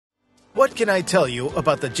What can I tell you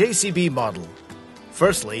about the JCB model?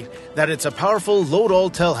 Firstly, that it's a powerful load-all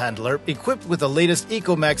telehandler equipped with the latest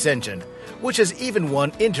EcoMax engine, which has even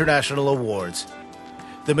won international awards.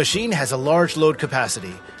 The machine has a large load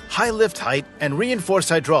capacity, high lift height, and reinforced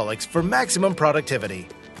hydraulics for maximum productivity.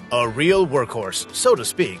 A real workhorse, so to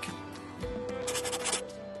speak.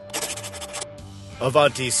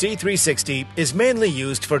 Avanti C360 is mainly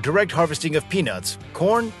used for direct harvesting of peanuts,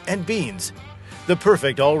 corn, and beans. The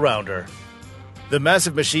perfect all-rounder. The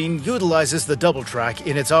massive machine utilizes the double track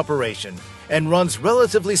in its operation and runs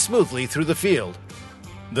relatively smoothly through the field.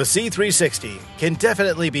 The C360 can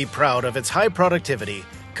definitely be proud of its high productivity,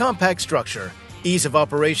 compact structure, ease of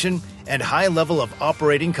operation, and high level of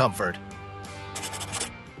operating comfort.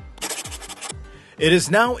 It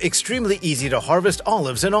is now extremely easy to harvest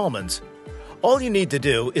olives and almonds. All you need to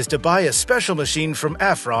do is to buy a special machine from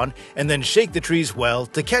Afron and then shake the trees well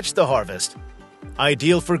to catch the harvest.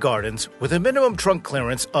 Ideal for gardens with a minimum trunk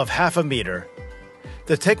clearance of ½ meter.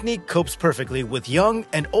 The technique copes perfectly with young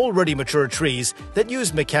and already mature trees that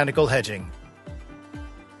use mechanical hedging.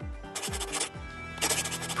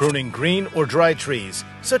 Pruning green or dry trees,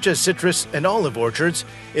 such as citrus and olive orchards,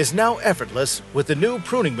 is now effortless with the new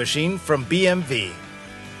pruning machine from BMV.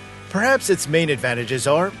 Perhaps its main advantages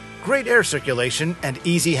are great air circulation and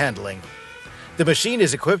easy handling. The machine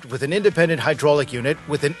is equipped with an independent hydraulic unit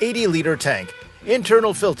with an 80-liter tank,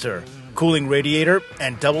 internal filter, cooling radiator,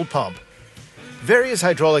 and double pump. Various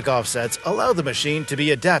hydraulic offsets allow the machine to be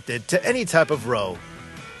adapted to any type of row.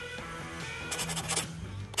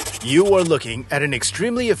 You are looking at an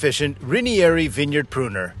extremely efficient Rinieri vineyard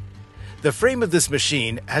pruner. The frame of this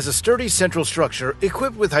machine has a sturdy central structure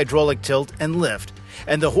equipped with hydraulic tilt and lift,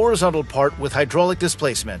 and the horizontal part with hydraulic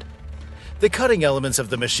displacement. The cutting elements of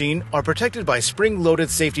the machine are protected by spring-loaded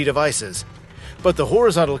safety devices, but the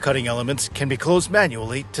horizontal cutting elements can be closed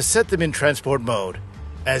manually to set them in transport mode.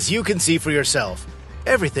 As you can see for yourself,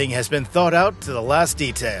 everything has been thought out to the last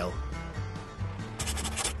detail.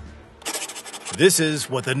 This is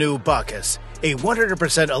what the new Bacchus, a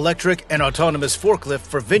 100% electric and autonomous forklift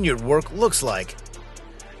for vineyard work, looks like.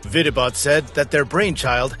 Vidibot said that their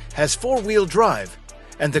brainchild has 4-wheel drive,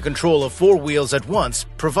 and the control of 4 wheels at once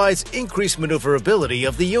provides increased maneuverability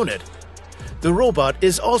of the unit. The robot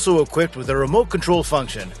is also equipped with a remote control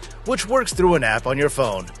function, which works through an app on your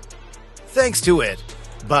phone. Thanks to it,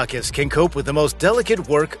 Bacchus can cope with the most delicate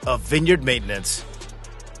work of vineyard maintenance.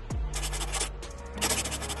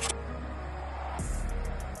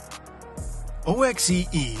 OXE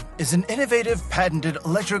is an innovative, patented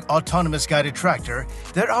electric autonomous guided tractor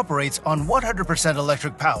that operates on 100%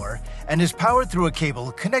 electric power and is powered through a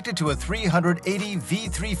cable connected to a 380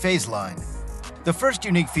 V3 phase line. The first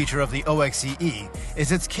unique feature of the OXE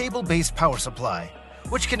is its cable-based power supply,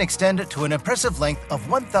 which can extend to an impressive length of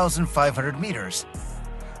 1,500 meters.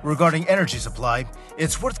 Regarding energy supply,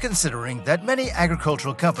 it's worth considering that many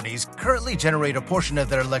agricultural companies currently generate a portion of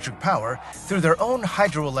their electric power through their own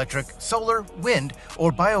hydroelectric, solar, wind,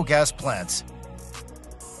 or biogas plants.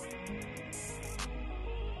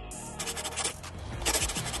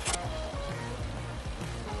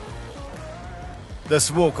 The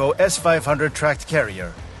Swoko S500 tracked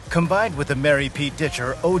carrier, combined with the Mary Pete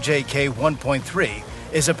Ditcher OJK 1.3,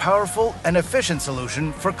 is a powerful and efficient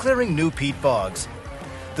solution for clearing new peat bogs.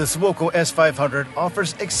 The Swoko S500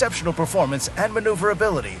 offers exceptional performance and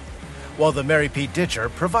maneuverability, while the Mary Pete Ditcher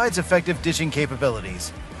provides effective ditching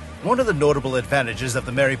capabilities. One of the notable advantages of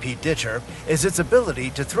the Mary Pete Ditcher is its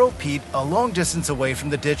ability to throw peat a long distance away from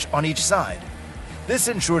the ditch on each side. This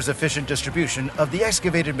ensures efficient distribution of the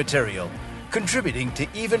excavated material, contributing to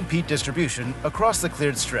even peat distribution across the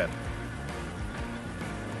cleared strip.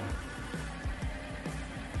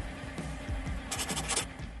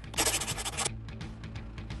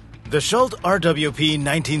 The Schult RWP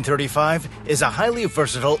 1935 is a highly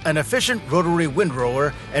versatile and efficient rotary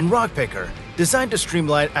windrower and rock picker designed to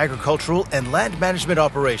streamline agricultural and land management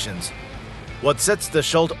operations. What sets the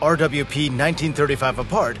Schult RWP 1935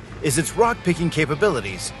 apart is its rock picking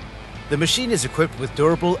capabilities. The machine is equipped with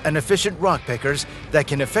durable and efficient rock pickers that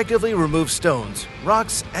can effectively remove stones,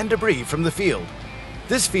 rocks, and debris from the field.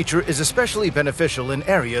 This feature is especially beneficial in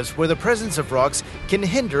areas where the presence of rocks can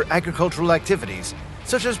hinder agricultural activities,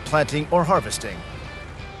 such as planting or harvesting.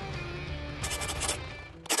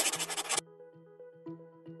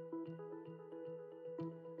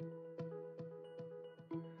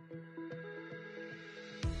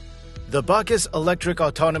 The Bacchus electric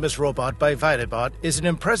autonomous robot by Vidibot is an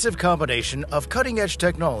impressive combination of cutting-edge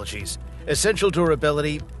technologies, essential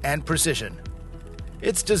durability, and precision.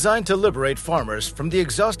 It's designed to liberate farmers from the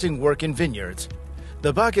exhausting work in vineyards.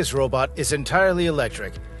 The Bacchus robot is entirely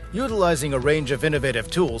electric, utilizing a range of innovative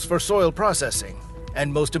tools for soil processing.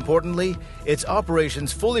 And most importantly, its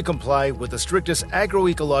operations fully comply with the strictest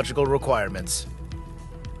agroecological requirements.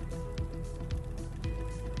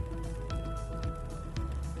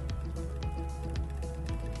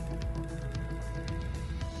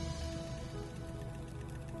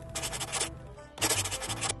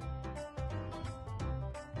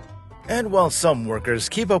 And while some workers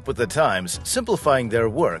keep up with the times, simplifying their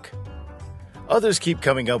work, others keep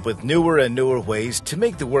coming up with newer and newer ways to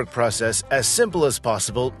make the work process as simple as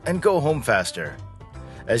possible and go home faster.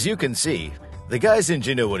 As you can see, the guy's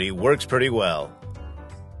ingenuity works pretty well.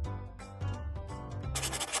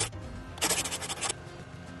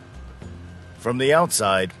 From the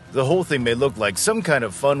outside, the whole thing may look like some kind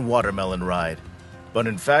of fun watermelon ride. But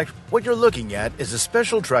in fact, what you're looking at is a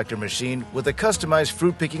special tractor machine with a customized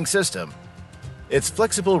fruit picking system. Its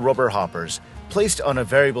flexible rubber hoppers, placed on a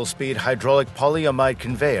variable speed hydraulic polyamide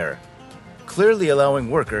conveyor, clearly allowing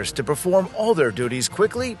workers to perform all their duties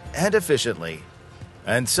quickly and efficiently.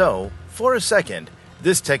 And so, for a second,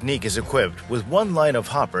 this technique is equipped with one line of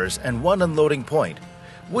hoppers and one unloading point,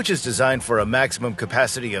 which is designed for a maximum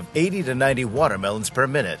capacity of 80 to 90 watermelons per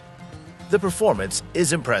minute. The performance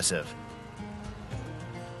is impressive.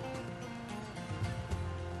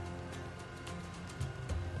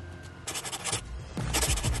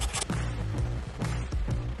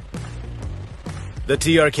 The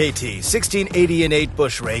TRKT 1680-8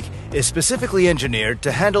 bush rake is specifically engineered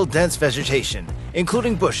to handle dense vegetation,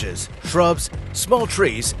 including bushes, shrubs, small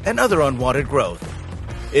trees, and other unwanted growth.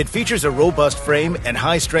 It features a robust frame and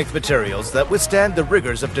high-strength materials that withstand the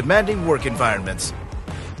rigors of demanding work environments.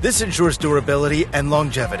 This ensures durability and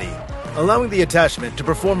longevity, allowing the attachment to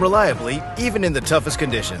perform reliably even in the toughest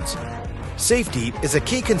conditions. Safety is a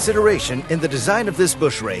key consideration in the design of this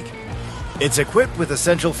bush rake. It's equipped with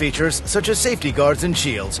essential features such as safety guards and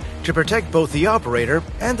shields to protect both the operator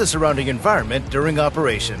and the surrounding environment during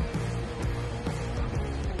operation.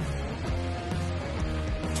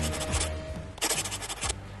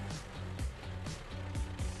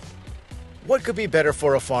 What could be better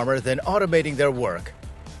for a farmer than automating their work?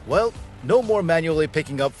 Well, no more manually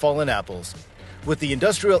picking up fallen apples. With the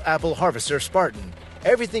industrial apple harvester Spartan,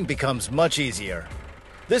 everything becomes much easier.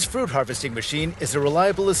 This fruit harvesting machine is a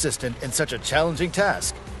reliable assistant in such a challenging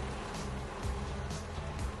task.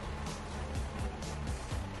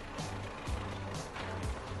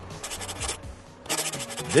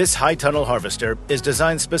 This high tunnel harvester is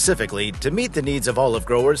designed specifically to meet the needs of olive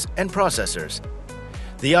growers and processors.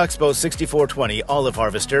 The Oxbow 6420 olive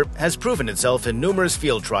harvester has proven itself in numerous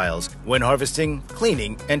field trials when harvesting,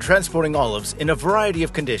 cleaning, and transporting olives in a variety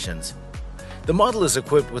of conditions. The model is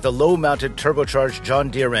equipped with a low-mounted turbocharged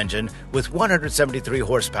John Deere engine with 173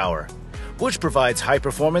 horsepower, which provides high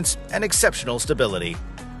performance and exceptional stability.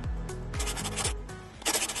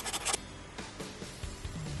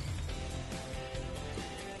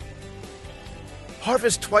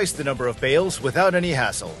 Harvest twice the number of bales without any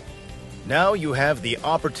hassle. Now you have the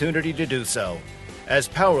opportunity to do so, as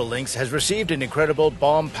PowerLinks has received an incredible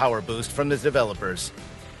bomb power boost from the developers.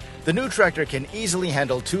 The new tractor can easily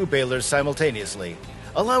handle 2 balers simultaneously,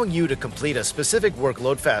 allowing you to complete a specific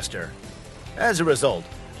workload faster. As a result,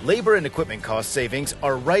 labor and equipment cost savings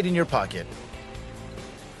are right in your pocket.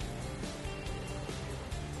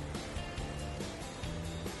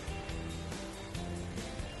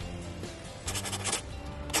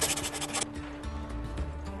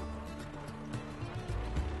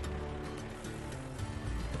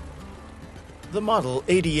 The Model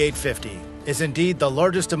 8850 is indeed the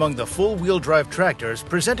largest among the full-wheel drive tractors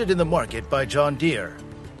presented in the market by John Deere.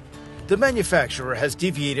 The manufacturer has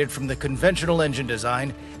deviated from the conventional engine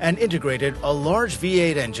design and integrated a large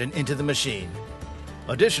V8 engine into the machine.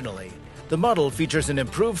 Additionally, the model features an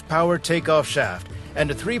improved power takeoff shaft and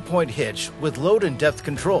a 3-point hitch with load and depth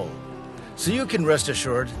control, so you can rest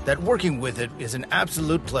assured that working with it is an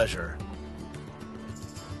absolute pleasure.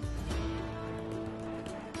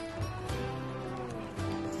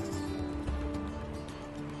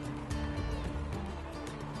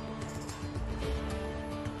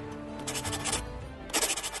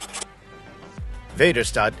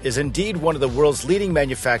 Vaderstad is indeed one of the world's leading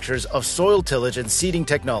manufacturers of soil tillage and seeding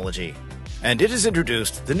technology, and it has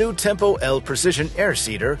introduced the new Tempo L Precision Air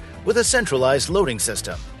Seeder with a centralized loading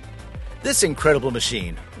system. This incredible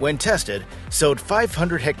machine, when tested, sowed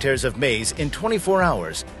 500 hectares of maize in 24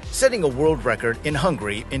 hours, setting a world record in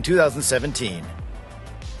Hungary in 2017.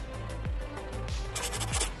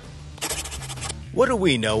 What do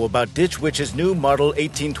we know about Ditch Witch's new Model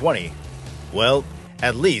 1820? Well,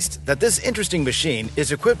 at least that this interesting machine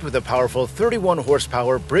is equipped with a powerful 31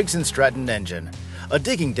 horsepower Briggs & Stratton engine, a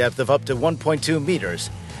digging depth of up to 1.2 meters,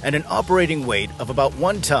 and an operating weight of about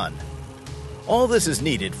 1 ton. All this is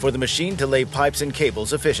needed for the machine to lay pipes and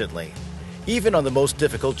cables efficiently, even on the most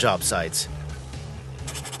difficult job sites.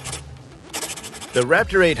 The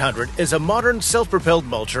Raptor 800 is a modern self-propelled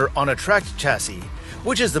mulcher on a tracked chassis,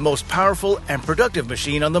 which is the most powerful and productive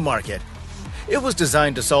machine on the market. It was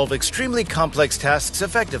designed to solve extremely complex tasks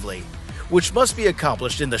effectively, which must be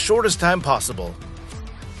accomplished in the shortest time possible.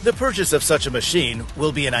 The purchase of such a machine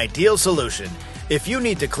will be an ideal solution if you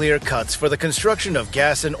need to clear cuts for the construction of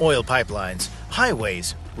gas and oil pipelines,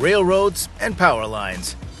 highways, railroads, and power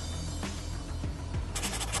lines.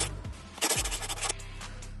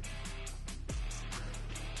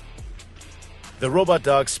 The Robot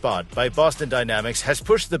Dog Spot by Boston Dynamics has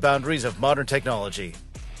pushed the boundaries of modern technology.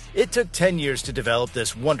 It took 10 years to develop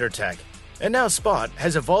this wonder tech, and now Spot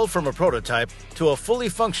has evolved from a prototype to a fully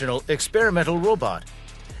functional experimental robot.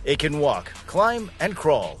 It can walk, climb, and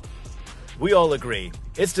crawl. We all agree,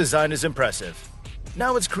 its design is impressive.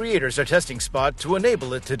 Now its creators are testing Spot to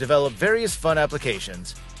enable it to develop various fun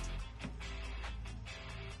applications.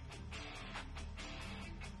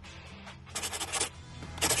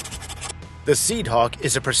 The Seed Hawk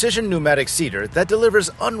is a precision pneumatic seeder that delivers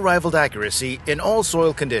unrivaled accuracy in all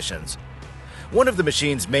soil conditions. One of the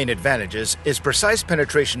machine's main advantages is precise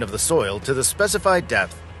penetration of the soil to the specified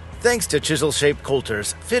depth, thanks to chisel-shaped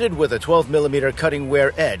coulters fitted with a 12mm cutting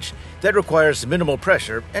wear edge that requires minimal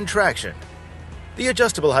pressure and traction. The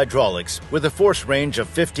adjustable hydraulics, with a force range of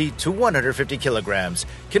 50 to 150 kilograms,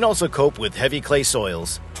 can also cope with heavy clay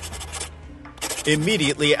soils.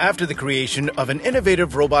 Immediately after the creation of an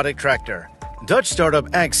innovative robotic tractor, Dutch startup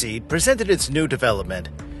Agseed presented its new development,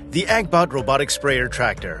 the Agbot Robotic Sprayer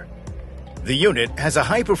Tractor. The unit has a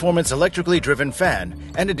high-performance electrically driven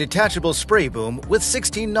fan and a detachable spray boom with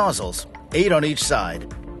 16 nozzles, 8 on each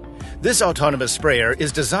side. This autonomous sprayer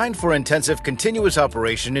is designed for intensive continuous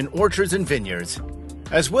operation in orchards and vineyards,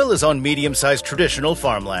 as well as on medium-sized traditional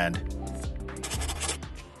farmland.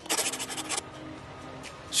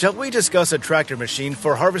 Shall we discuss a tractor machine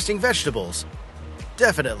for harvesting vegetables?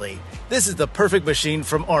 Definitely. This is the perfect machine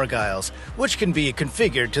from Argyle's, which can be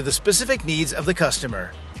configured to the specific needs of the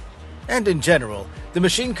customer. And in general, the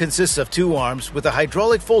machine consists of 2 arms with a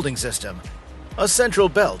hydraulic folding system, a central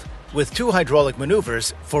belt with 2 hydraulic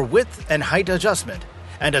maneuvers for width and height adjustment,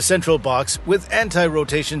 and a central box with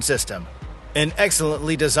anti-rotation system. An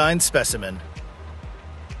excellently designed specimen.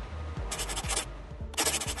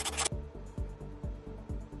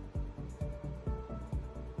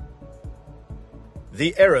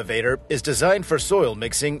 The Aeravator is designed for soil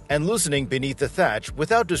mixing and loosening beneath the thatch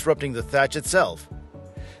without disrupting the thatch itself.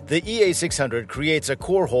 The EA600 creates a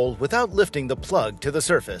core hole without lifting the plug to the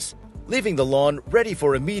surface, leaving the lawn ready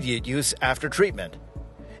for immediate use after treatment.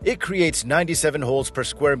 It creates 97 holes per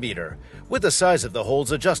square meter, with the size of the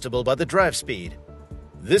holes adjustable by the drive speed.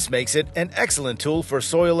 This makes it an excellent tool for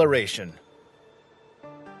soil aeration.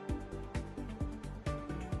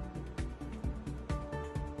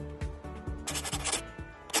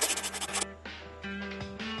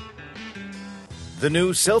 The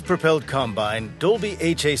new self-propelled combine, Dolby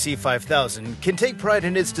HAC 5000, can take pride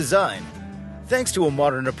in its design. Thanks to a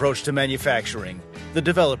modern approach to manufacturing, the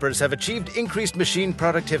developers have achieved increased machine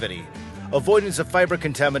productivity, avoidance of fiber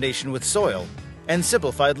contamination with soil, and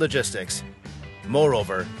simplified logistics.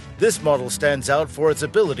 Moreover, this model stands out for its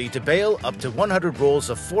ability to bale up to 100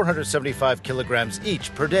 rolls of 475 kilograms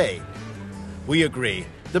each per day. We agree,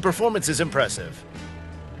 the performance is impressive.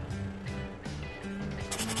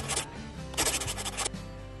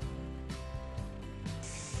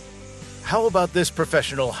 How about this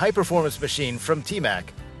professional high-performance machine from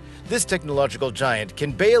T-Mac? This technological giant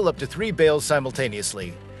can bale up to 3 bales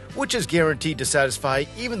simultaneously, which is guaranteed to satisfy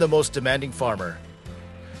even the most demanding farmer.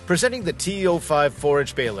 Presenting the T05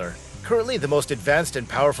 4-inch baler, currently the most advanced and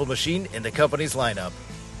powerful machine in the company's lineup.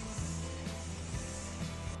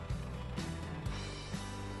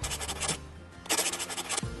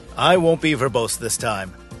 I won't be verbose this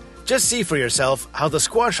time. Just see for yourself how the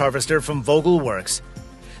squash harvester from Vogel works.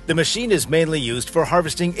 The machine is mainly used for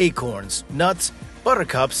harvesting acorns, nuts,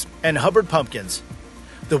 buttercups, and Hubbard pumpkins.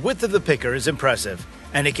 The width of the picker is impressive,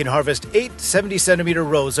 and it can harvest 8 70-centimeter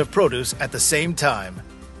rows of produce at the same time.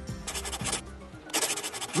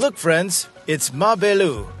 Look friends, it's Ma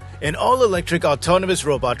Belu, an all-electric autonomous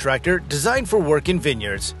robot tractor designed for work in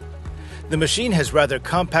vineyards. The machine has rather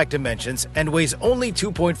compact dimensions and weighs only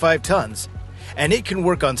 2.5 tons, and it can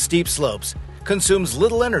work on steep slopes, consumes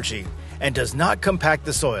little energy, and does not compact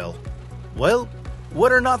the soil. Well,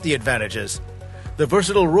 what are not the advantages? The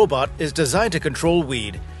versatile robot is designed to control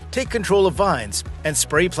weed, take control of vines, and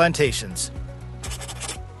spray plantations.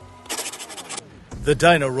 The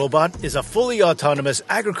Dino Robot is a fully autonomous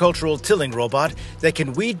agricultural tilling robot that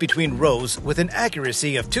can weed between rows with an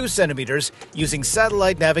accuracy of 2 centimeters using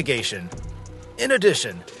satellite navigation. In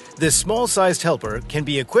addition, this small-sized helper can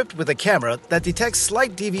be equipped with a camera that detects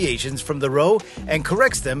slight deviations from the row and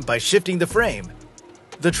corrects them by shifting the frame.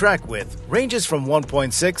 The track width ranges from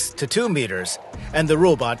 1.6 to 2 meters, and the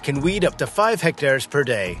robot can weed up to 5 hectares per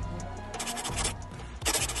day.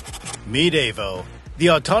 Meet Avo, the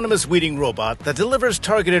autonomous weeding robot that delivers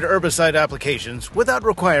targeted herbicide applications without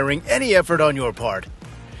requiring any effort on your part.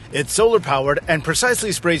 It's solar-powered and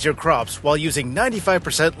precisely sprays your crops while using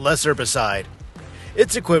 95% less herbicide.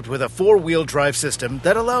 It's equipped with a 4-wheel drive system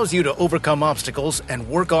that allows you to overcome obstacles and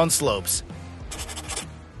work on slopes.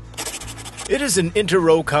 It is an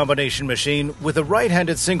inter-row combination machine with a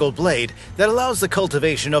right-handed single blade that allows the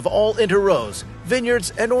cultivation of all inter-rows,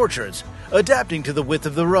 vineyards, and orchards, adapting to the width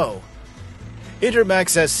of the row.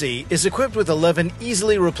 Intermax SC is equipped with 11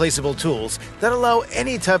 easily replaceable tools that allow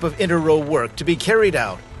any type of inter-row work to be carried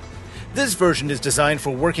out. This version is designed for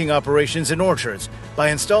working operations in orchards by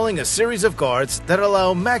installing a series of guards that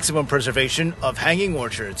allow maximum preservation of hanging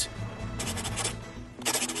orchards.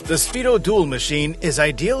 The Speedo Dual machine is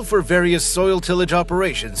ideal for various soil tillage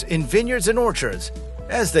operations in vineyards and orchards.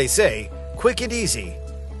 As they say, quick and easy.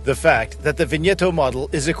 The fact that the Vignetto model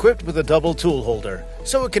is equipped with a double tool holder,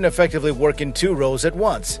 so it can effectively work in 2 rows at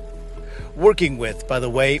once. Working width, by the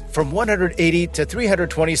way, from 180 to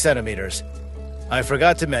 320 centimeters. I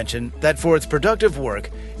forgot to mention that for its productive work,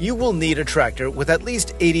 you will need a tractor with at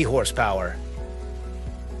least 80 horsepower.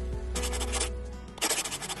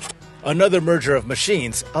 Another merger of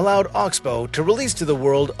machines allowed Oxbow to release to the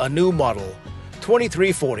world a new model,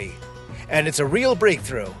 2340, and it's a real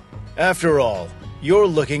breakthrough. After all, you're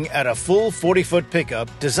looking at a full 40-foot pickup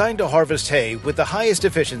designed to harvest hay with the highest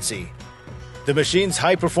efficiency. The machine's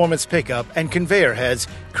high-performance pickup and conveyor heads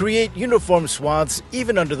create uniform swaths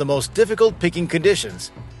even under the most difficult picking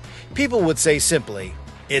conditions. People would say simply,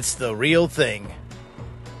 it's the real thing.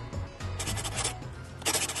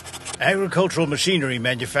 Agricultural machinery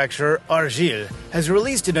manufacturer Argile has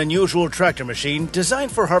released an unusual tractor machine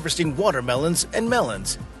designed for harvesting watermelons and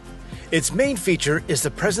melons. Its main feature is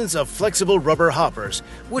the presence of flexible rubber hoppers,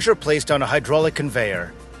 which are placed on a hydraulic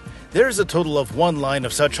conveyor. There is a total of 1 line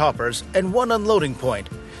of such hoppers and 1 unloading point,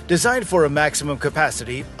 designed for a maximum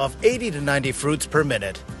capacity of 80 to 90 fruits per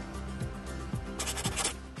minute.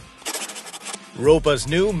 Ropa's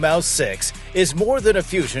new Mouse 6 is more than a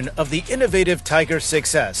fusion of the innovative Tiger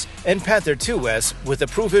 6S and Panther 2S with the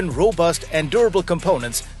proven robust and durable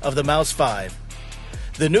components of the Mouse 5.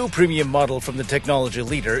 The new premium model from the technology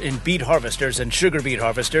leader in beet harvesters and sugar beet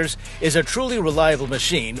harvesters is a truly reliable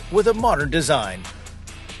machine with a modern design.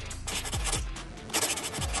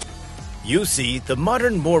 You see the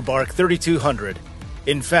modern Moorbark 3200.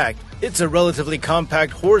 In fact, it's a relatively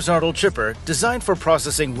compact horizontal chipper designed for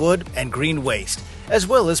processing wood and green waste, as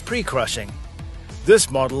well as pre-crushing.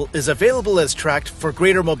 This model is available as tracked for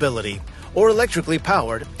greater mobility, or electrically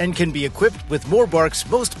powered, and can be equipped with Moorbark's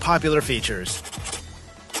most popular features.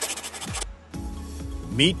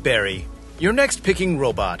 Meet Berry, your next picking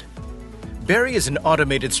robot. Berry is an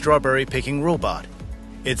automated strawberry picking robot.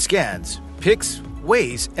 It scans, picks,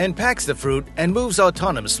 weighs, and packs the fruit and moves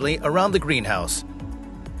autonomously around the greenhouse.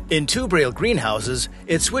 In 2 Braille greenhouses,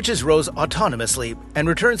 it switches rows autonomously and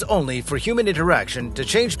returns only for human interaction to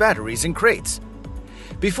change batteries in crates.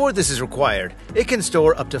 Before this is required, it can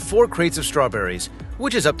store up to 4 crates of strawberries,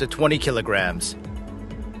 which is up to 20 kilograms.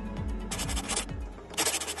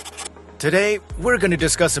 Today, we're going to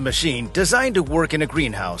discuss a machine designed to work in a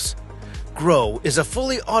greenhouse. Grow is a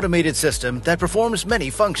fully automated system that performs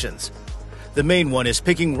many functions. The main one is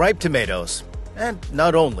picking ripe tomatoes, and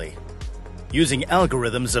not only. Using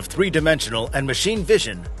algorithms of 3-dimensional and machine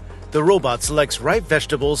vision, the robot selects ripe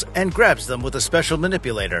vegetables and grabs them with a special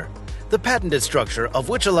manipulator, the patented structure of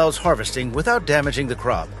which allows harvesting without damaging the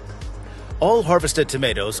crop. All harvested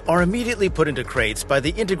tomatoes are immediately put into crates by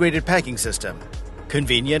the integrated packing system.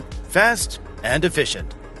 Convenient, fast, and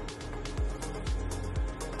efficient.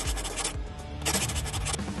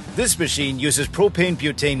 This machine uses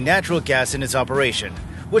propane-butane natural gas in its operation,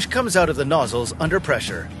 which comes out of the nozzles under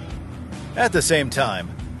pressure. At the same time,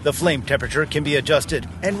 the flame temperature can be adjusted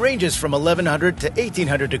and ranges from 1100 to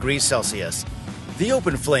 1800 degrees Celsius. The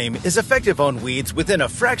open flame is effective on weeds within a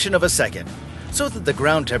fraction of a second, so that the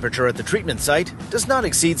ground temperature at the treatment site does not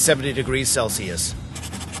exceed 70 degrees Celsius.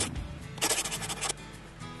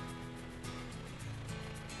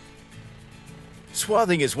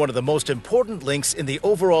 Swathing is one of the most important links in the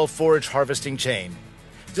overall forage harvesting chain.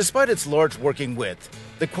 Despite its large working width,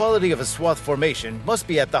 the quality of a swath formation must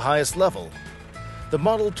be at the highest level. The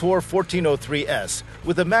model Tor 1403S,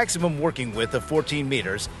 with a maximum working width of 14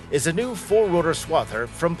 meters, is a new 4-rotor swather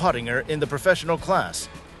from Pottinger in the professional class.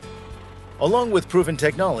 Along with proven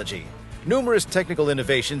technology, numerous technical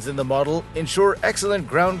innovations in the model ensure excellent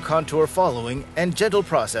ground contour following and gentle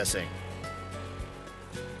processing.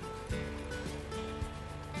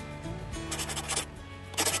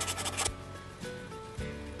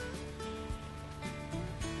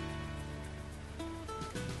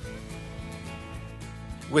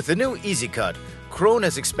 With the new Easy Cut, Krone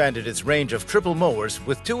has expanded its range of triple mowers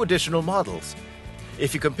with 2 additional models.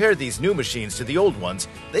 If you compare these new machines to the old ones,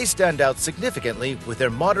 they stand out significantly with their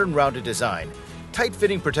modern rounded design,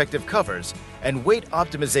 tight-fitting protective covers, and weight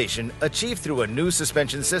optimization achieved through a new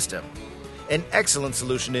suspension system. An excellent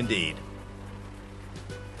solution indeed.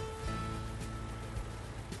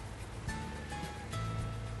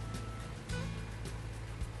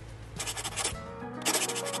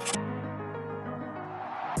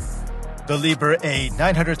 The Liebherr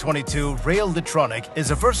A922 Rail Litronic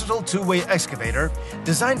is a versatile 2-way excavator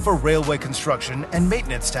designed for railway construction and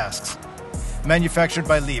maintenance tasks. Manufactured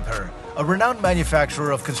by Liebherr, a renowned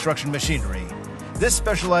manufacturer of construction machinery, this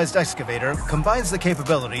specialized excavator combines the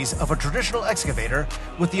capabilities of a traditional excavator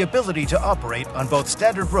with the ability to operate on both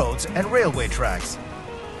standard roads and railway tracks.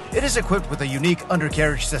 It is equipped with a unique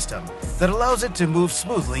undercarriage system that allows it to move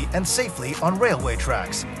smoothly and safely on railway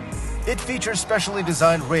tracks. It features specially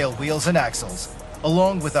designed rail wheels and axles,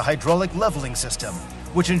 along with a hydraulic leveling system,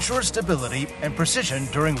 which ensures stability and precision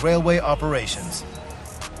during railway operations.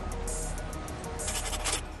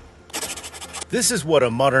 This is what a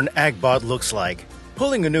modern agbot looks like,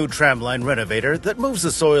 pulling a new tramline renovator that moves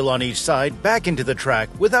the soil on each side back into the track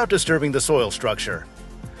without disturbing the soil structure.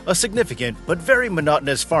 A significant but very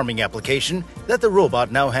monotonous farming application that the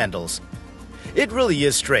robot now handles. It really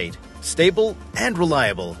is straight, stable, and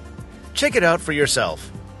reliable. Check it out for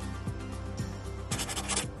yourself.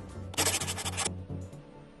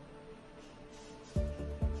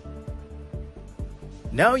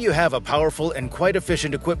 Now you have a powerful and quite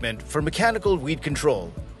efficient equipment for mechanical weed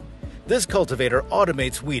control. This cultivator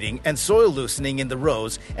automates weeding and soil loosening in the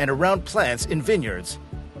rows and around plants in vineyards.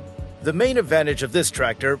 The main advantage of this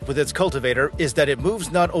tractor with its cultivator is that it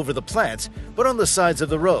moves not over the plants, but on the sides of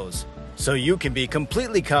the rows, so you can be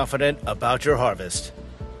completely confident about your harvest.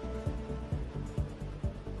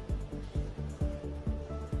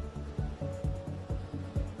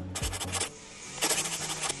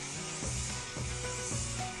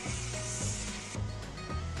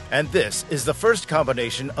 And this is the first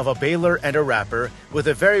combination of a baler and a wrapper with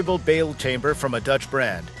a variable bale chamber from a Dutch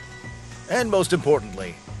brand. And most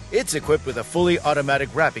importantly, it's equipped with a fully automatic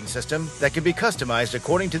wrapping system that can be customized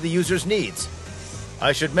according to the user's needs.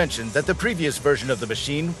 I should mention that the previous version of the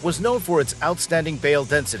machine was known for its outstanding bale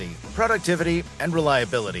density, productivity, and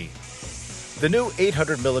reliability. The new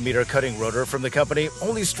 800mm cutting rotor from the company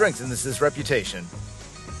only strengthens this reputation.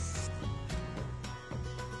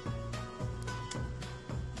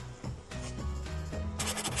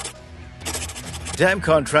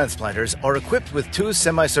 Damcon transplanters are equipped with 2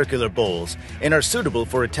 semicircular bowls and are suitable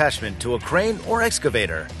for attachment to a crane or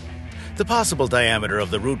excavator. The possible diameter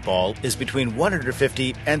of the root ball is between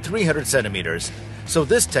 150 and 300 centimeters, so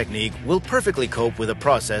this technique will perfectly cope with the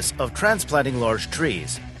process of transplanting large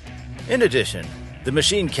trees. In addition, the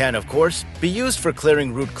machine can, of course, be used for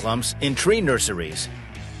clearing root clumps in tree nurseries.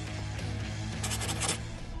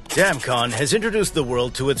 Damcon has introduced the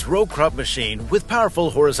world to its row crop machine with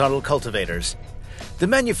powerful horizontal cultivators. The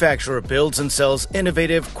manufacturer builds and sells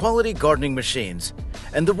innovative, quality gardening machines,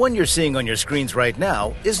 and the one you're seeing on your screens right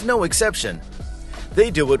now is no exception. They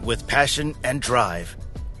do it with passion and drive.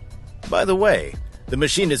 By the way, the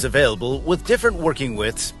machine is available with different working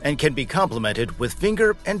widths and can be complemented with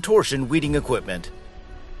finger and torsion weeding equipment.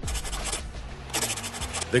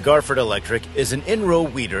 The Garford Electric is an in-row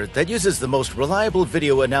weeder that uses the most reliable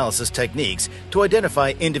video analysis techniques to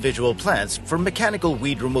identify individual plants for mechanical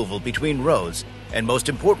weed removal between rows, and most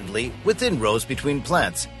importantly, within rows between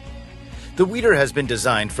plants. The weeder has been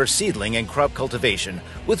designed for seedling and crop cultivation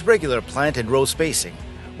with regular plant and row spacing,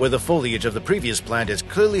 where the foliage of the previous plant is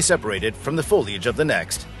clearly separated from the foliage of the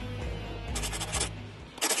next.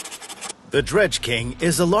 The Dredge King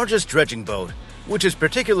is the largest dredging boat, which is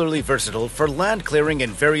particularly versatile for land clearing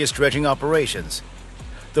and various dredging operations.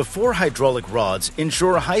 The 4 hydraulic rods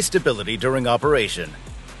ensure high stability during operation.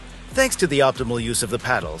 Thanks to the optimal use of the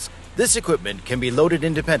paddles, this equipment can be loaded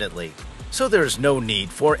independently, so there is no need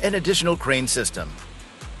for an additional crane system.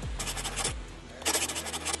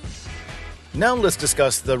 Now let's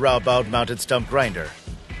discuss the Raubaud mounted stump grinder.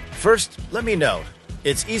 First, let me note,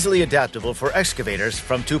 It's easily adaptable for excavators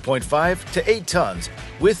from 2.5 to 8 tons,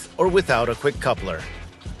 with or without a quick coupler.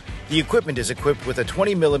 The equipment is equipped with a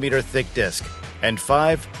 20mm thick disc and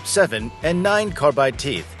 5, 7, and 9 carbide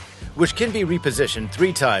teeth, which can be repositioned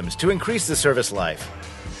 3 times to increase the service life.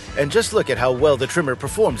 And just look at how well the trimmer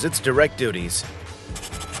performs its direct duties.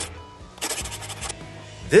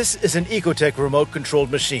 This is an Ecotech remote-controlled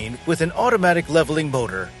machine with an automatic leveling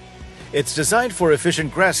motor. It's designed for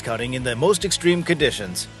efficient grass cutting in the most extreme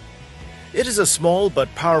conditions. It is a small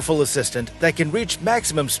but powerful assistant that can reach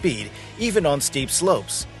maximum speed even on steep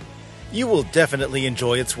slopes. You will definitely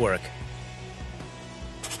enjoy its work.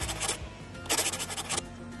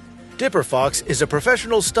 Dipper Fox is a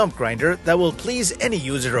professional stump grinder that will please any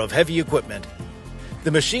user of heavy equipment.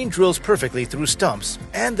 The machine drills perfectly through stumps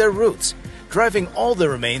and their roots, driving all the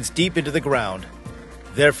remains deep into the ground.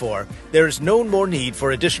 Therefore, there is no more need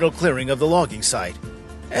for additional clearing of the logging site.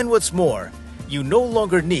 And what's more, you no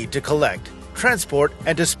longer need to collect, transport,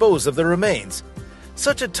 and dispose of the remains.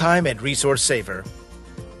 Such a time and resource saver.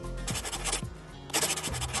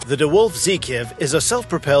 The DeWolf Z-Kiv is a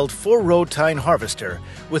self-propelled 4-row tine harvester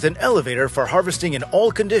with an elevator for harvesting in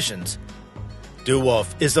all conditions.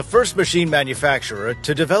 DeWolf is the first machine manufacturer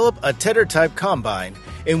to develop a tedder-type combine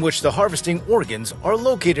in which the harvesting organs are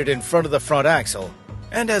located in front of the front axle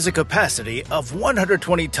and has a capacity of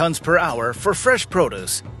 120 tons per hour for fresh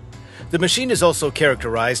produce. The machine is also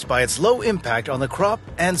characterized by its low impact on the crop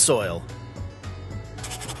and soil.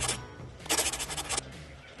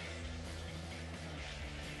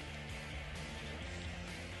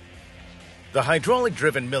 The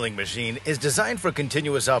hydraulic-driven milling machine is designed for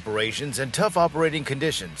continuous operations and tough operating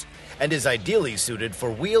conditions and is ideally suited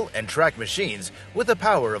for wheel and track machines with a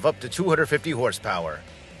power of up to 250 horsepower.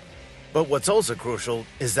 But what's also crucial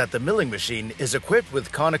is that the milling machine is equipped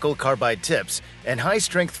with conical carbide tips and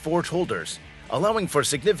high-strength forge holders, allowing for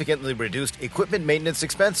significantly reduced equipment maintenance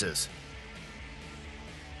expenses.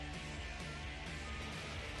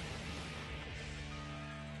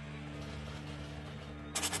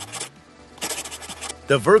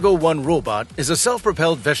 The Virgo 1 robot is a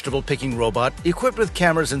self-propelled vegetable picking robot equipped with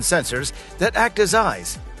cameras and sensors that act as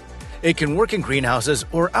eyes. It can work in greenhouses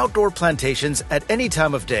or outdoor plantations at any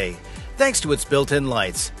time of day, thanks to its built-in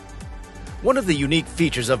lights. One of the unique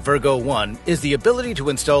features of Virgo 1 is the ability to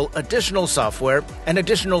install additional software and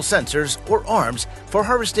additional sensors or arms for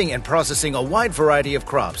harvesting and processing a wide variety of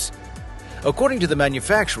crops. According to the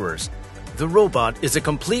manufacturers, the robot is a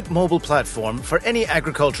complete mobile platform for any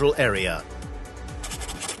agricultural area.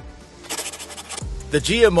 The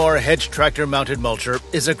GMR Hedge Tractor-Mounted Mulcher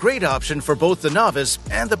is a great option for both the novice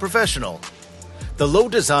and the professional. The low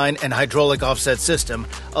design and hydraulic offset system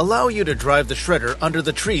allow you to drive the shredder under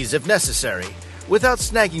the trees if necessary, without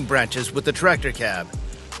snagging branches with the tractor cab.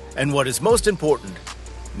 And what is most important,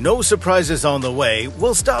 no surprises on the way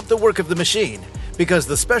will stop the work of the machine, because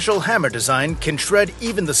the special hammer design can shred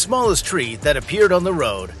even the smallest tree that appeared on the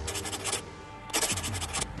road.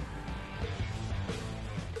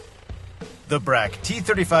 The Brack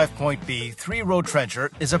T35.B 3-row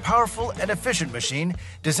trencher is a powerful and efficient machine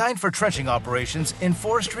designed for trenching operations in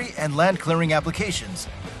forestry and land clearing applications.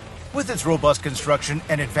 With its robust construction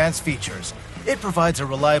and advanced features, it provides a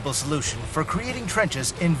reliable solution for creating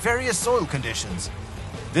trenches in various soil conditions.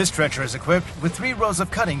 This trencher is equipped with 3 rows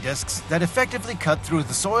of cutting discs that effectively cut through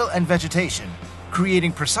the soil and vegetation,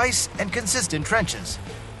 creating precise and consistent trenches.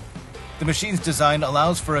 The machine's design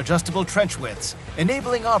allows for adjustable trench widths,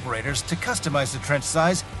 enabling operators to customize the trench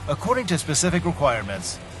size according to specific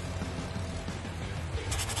requirements.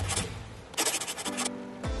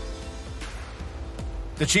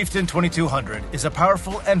 The Chieftain 2200 is a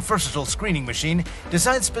powerful and versatile screening machine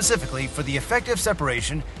designed specifically for the effective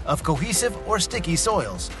separation of cohesive or sticky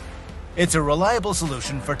soils. It's a reliable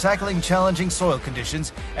solution for tackling challenging soil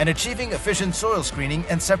conditions and achieving efficient soil screening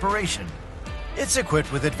and separation. It's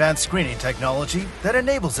equipped with advanced screening technology that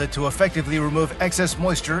enables it to effectively remove excess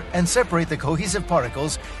moisture and separate the cohesive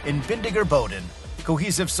particles in Bindiger Boden,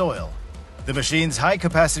 cohesive soil. The machine's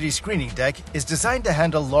high-capacity screening deck is designed to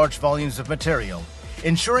handle large volumes of material,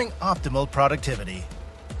 ensuring optimal productivity.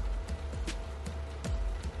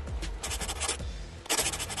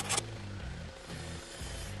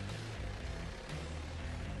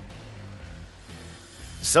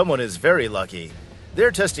 Someone is very lucky. They're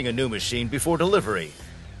testing a new machine before delivery.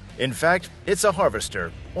 In fact, it's a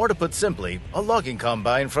harvester, or to put simply, a logging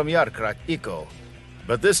combine from Yarkrak Eco.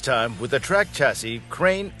 But this time with a track chassis,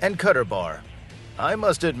 crane, and cutter bar. I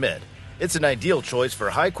must admit, it's an ideal choice for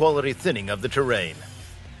high-quality thinning of the terrain.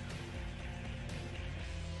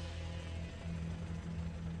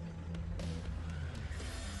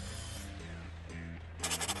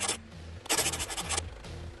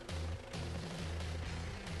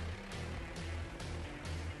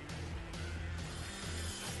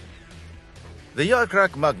 The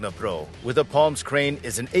Yakrak Magna Pro with a Palms crane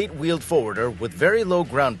is an 8-wheeled forwarder with very low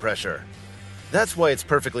ground pressure. That's why it's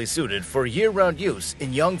perfectly suited for year-round use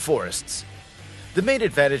in young forests. The main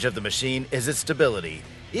advantage of the machine is its stability,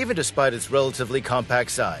 even despite its relatively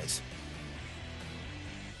compact size.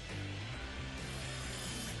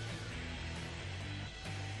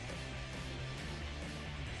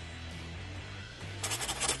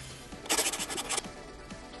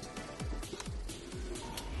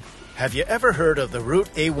 Have you ever heard of the Root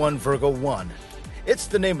A1 Virgo 1? It's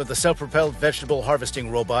the name of the self-propelled vegetable harvesting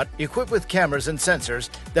robot equipped with cameras and sensors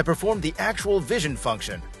that perform the actual vision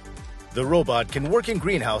function. The robot can work in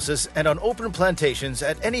greenhouses and on open plantations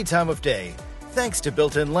at any time of day, thanks to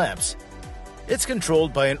built-in lamps. It's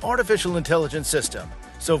controlled by an artificial intelligence system,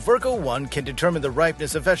 so Virgo 1 can determine the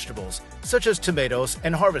ripeness of vegetables, such as tomatoes,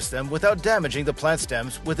 and harvest them without damaging the plant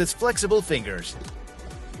stems with its flexible fingers.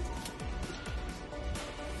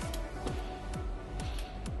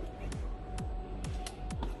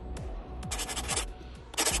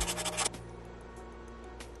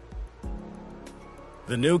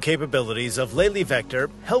 The new capabilities of Lely Vector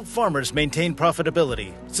help farmers maintain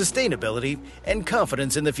profitability, sustainability, and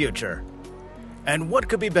confidence in the future. And what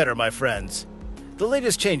could be better, my friends? The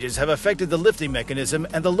latest changes have affected the lifting mechanism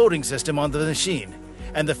and the loading system on the machine,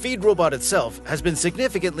 and the feed robot itself has been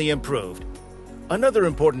significantly improved. Another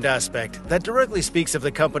important aspect that directly speaks of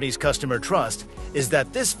the company's customer trust is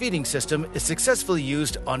that this feeding system is successfully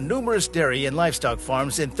used on numerous dairy and livestock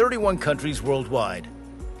farms in 31 countries worldwide.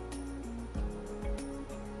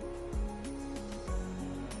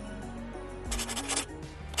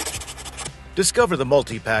 Discover the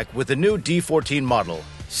multi-pack with the new D14 model,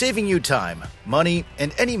 saving you time, money,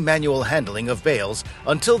 and any manual handling of bales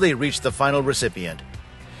until they reach the final recipient.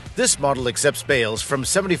 This model accepts bales from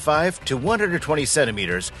 75 to 120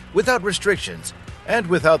 centimeters without restrictions and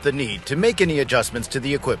without the need to make any adjustments to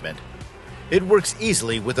the equipment. It works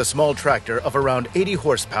easily with a small tractor of around 80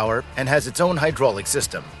 horsepower and has its own hydraulic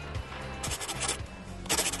system.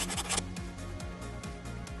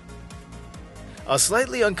 A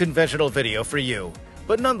slightly unconventional video for you,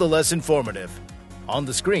 but nonetheless informative. On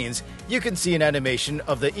the screens, you can see an animation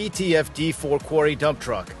of the ETF D4 quarry dump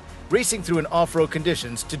truck racing through an off-road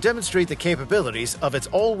conditions to demonstrate the capabilities of its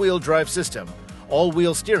all-wheel drive system,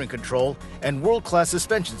 all-wheel steering control, and world-class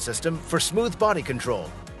suspension system for smooth body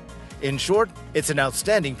control. In short, it's an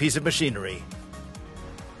outstanding piece of machinery.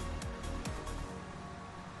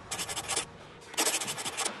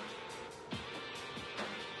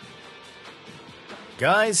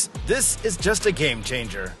 Guys, this is just a game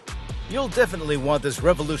changer. You'll definitely want this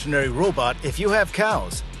revolutionary robot if you have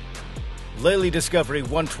cows. Lely Discovery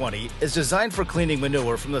 120 is designed for cleaning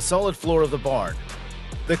manure from the solid floor of the barn.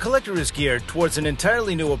 The collector is geared towards an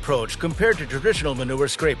entirely new approach compared to traditional manure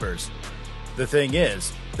scrapers. The thing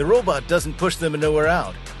is, the robot doesn't push the manure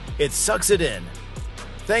out, it sucks it in.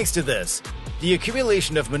 Thanks to this, the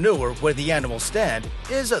accumulation of manure where the animals stand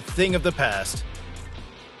is a thing of the past.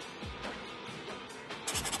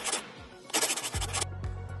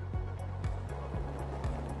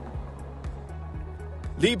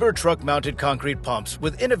 Liebherr truck-mounted concrete pumps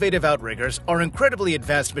with innovative outriggers are incredibly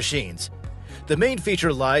advanced machines. The main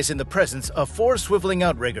feature lies in the presence of 4 swiveling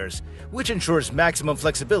outriggers, which ensures maximum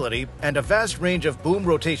flexibility and a vast range of boom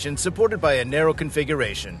rotation supported by a narrow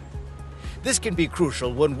configuration. This can be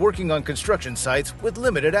crucial when working on construction sites with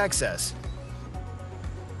limited access.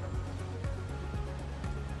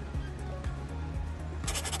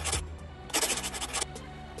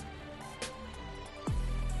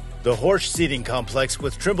 The Horsch seeding complex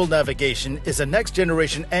with Trimble navigation is a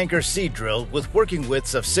next-generation anchor seed drill with working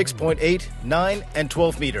widths of 6.8, 9, and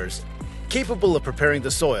 12 meters, capable of preparing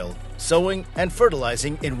the soil, sowing, and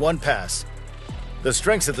fertilizing in one pass. The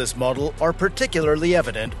strengths of this model are particularly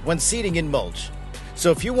evident when seeding in mulch.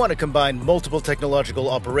 So if you want to combine multiple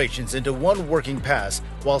technological operations into one working pass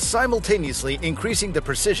while simultaneously increasing the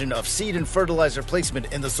precision of seed and fertilizer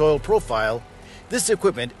placement in the soil profile, this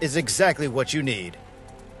equipment is exactly what you need.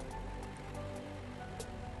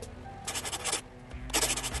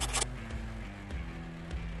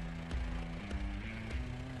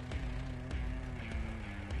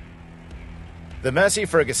 The Massey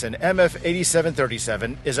Ferguson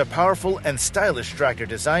MF8737 is a powerful and stylish tractor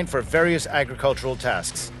designed for various agricultural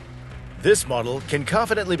tasks. This model can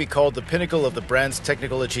confidently be called the pinnacle of the brand's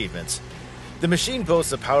technical achievements. The machine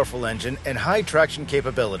boasts a powerful engine and high traction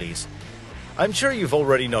capabilities. I'm sure you've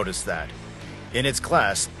already noticed that. In its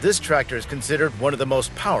class, this tractor is considered one of the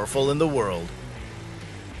most powerful in the world.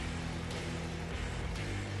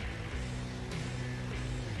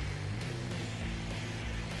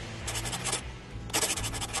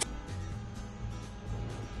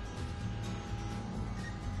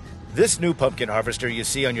 This new pumpkin harvester you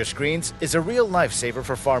see on your screens is a real lifesaver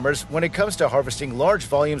for farmers when it comes to harvesting large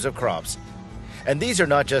volumes of crops. And these are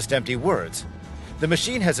not just empty words. The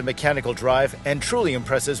machine has a mechanical drive and truly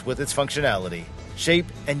impresses with its functionality, shape,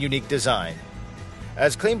 and unique design.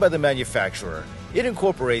 As claimed by the manufacturer, it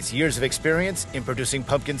incorporates years of experience in producing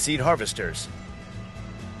pumpkin seed harvesters.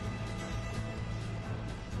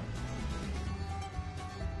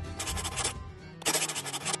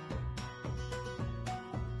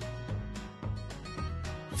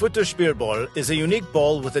 Futterspielball is a unique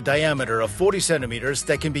ball with a diameter of 40 centimeters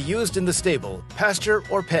that can be used in the stable, pasture,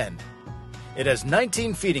 or pen. It has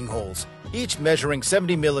 19 feeding holes, each measuring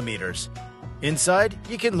 70 millimeters. Inside,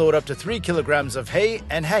 you can load up to 3 kilograms of hay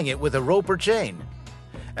and hang it with a rope or chain.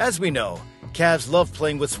 As we know, calves love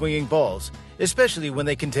playing with swinging balls, especially when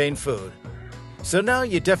they contain food. So now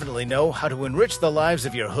you definitely know how to enrich the lives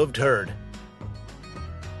of your hooved herd.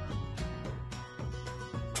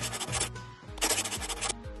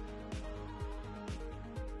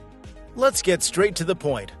 Let's get straight to the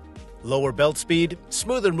point. Lower belt speed,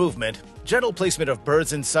 smoother movement, gentle placement of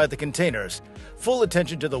birds inside the containers, full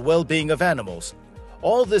attention to the well-being of animals.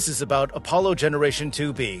 All this is about Apollo Generation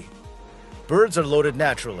 2B. Birds are loaded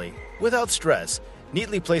naturally, without stress,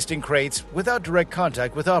 neatly placed in crates without direct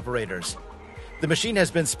contact with operators. The machine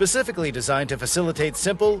has been specifically designed to facilitate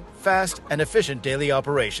simple, fast, and efficient daily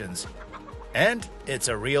operations. And it's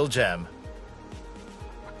a real gem.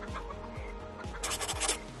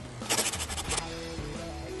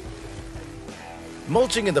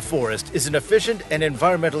 Mulching in the forest is an efficient and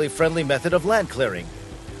environmentally friendly method of land clearing.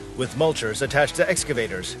 With mulchers attached to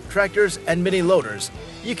excavators, tractors, and mini loaders,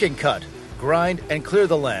 you can cut, grind, and clear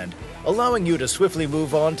the land, allowing you to swiftly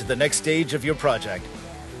move on to the next stage of your project.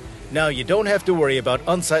 Now you don't have to worry about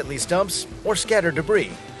unsightly stumps or scattered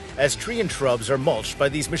debris, as tree and shrubs are mulched by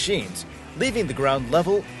these machines, leaving the ground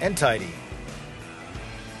level and tidy.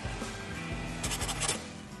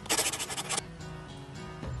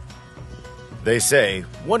 They say,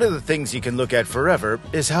 one of the things you can look at forever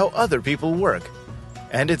is how other people work.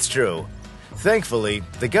 And it's true. Thankfully,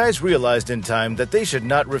 the guys realized in time that they should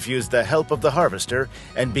not refuse the help of the harvester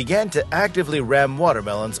and began to actively ram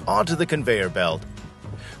watermelons onto the conveyor belt.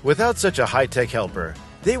 Without such a high-tech helper,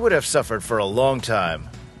 they would have suffered for a long time.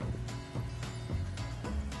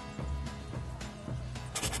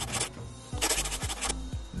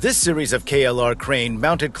 This series of KLR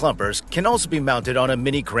crane-mounted clumpers can also be mounted on a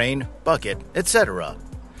mini crane, bucket, etc.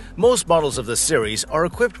 Most models of this series are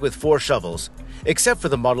equipped with 4 shovels, except for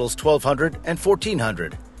the models 1200 and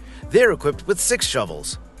 1400. They're equipped with 6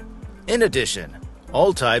 shovels. In addition,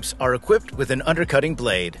 all types are equipped with an undercutting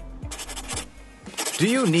blade. Do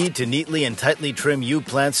you need to neatly and tightly trim yew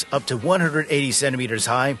plants up to 180 centimeters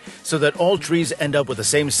high so that all trees end up with the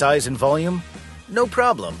same size and volume? No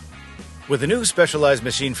problem. With a new specialized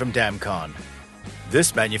machine from Damcon.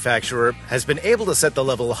 This manufacturer has been able to set the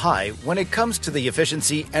level high when it comes to the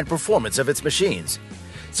efficiency and performance of its machines,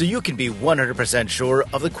 so you can be 100% sure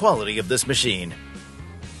of the quality of this machine.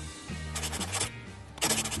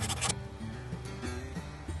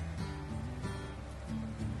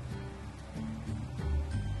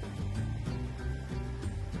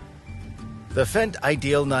 The Fendt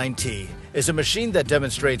Ideal 9T is a machine that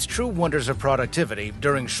demonstrates true wonders of productivity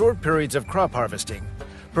during short periods of crop harvesting,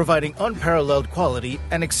 providing unparalleled quality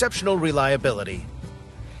and exceptional reliability.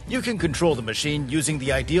 You can control the machine using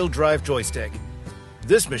the Ideal Drive joystick.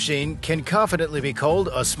 This machine can confidently be called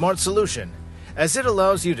a smart solution, as it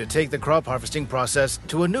allows you to take the crop harvesting process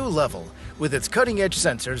to a new level with its cutting-edge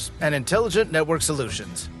sensors and intelligent network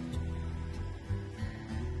solutions.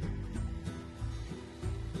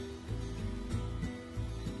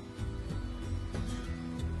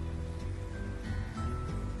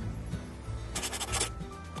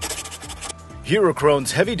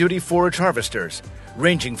 Hurocrone's heavy-duty forage harvesters,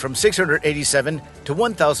 ranging from 687 to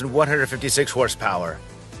 1,156 horsepower.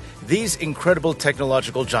 These incredible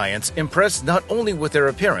technological giants impress not only with their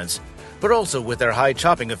appearance, but also with their high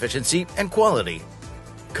chopping efficiency and quality.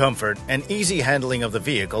 Comfort and easy handling of the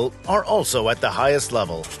vehicle are also at the highest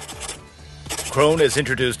level. Krone has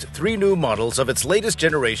introduced 3 new models of its latest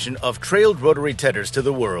generation of trailed rotary teders to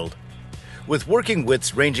the world. With working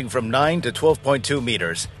widths ranging from 9 to 12.2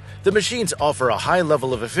 meters, the machines offer a high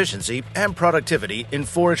level of efficiency and productivity in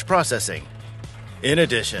forage processing. In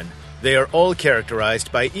addition, they are all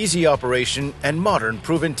characterized by easy operation and modern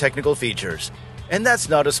proven technical features. And that's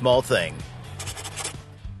not a small thing.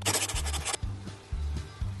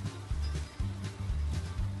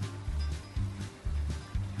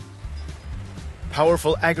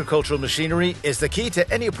 Powerful agricultural machinery is the key to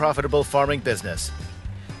any profitable farming business.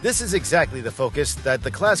 This is exactly the focus that the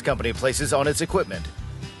Claas company places on its equipment.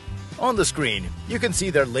 On the screen, you can see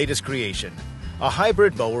their latest creation, a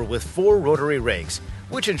hybrid mower with 4 rotary rakes,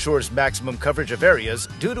 which ensures maximum coverage of areas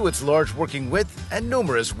due to its large working width and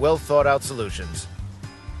numerous well-thought-out solutions.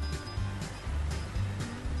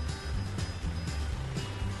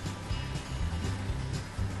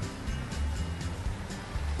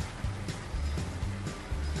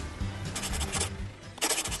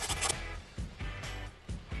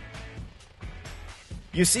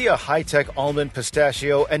 You see a high-tech almond,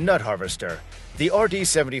 pistachio, and nut harvester, the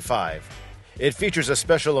RD75. It features a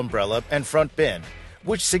special umbrella and front bin,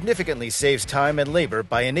 which significantly saves time and labor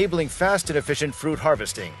by enabling fast and efficient fruit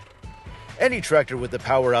harvesting. Any tractor with the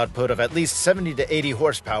power output of at least 70 to 80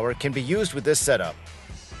 horsepower can be used with this setup.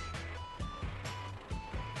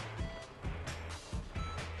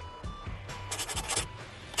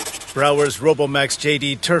 Brower's RoboMax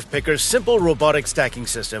JD Turf Picker's simple robotic stacking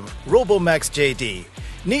system, RoboMax JD,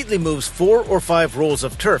 neatly moves 4 or 5 rolls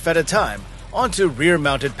of turf at a time onto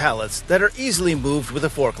rear-mounted pallets that are easily moved with a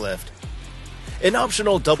forklift. An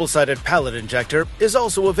optional double-sided pallet injector is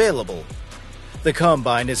also available. The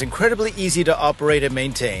combine is incredibly easy to operate and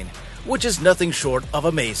maintain, which is nothing short of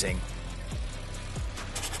amazing.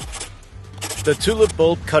 The tulip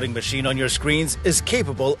bulb cutting machine on your screens is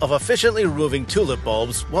capable of efficiently removing tulip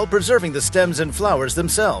bulbs while preserving the stems and flowers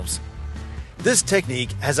themselves. This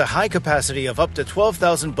technique has a high capacity of up to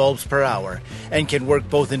 12,000 bulbs per hour and can work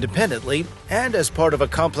both independently and as part of a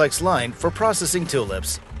complex line for processing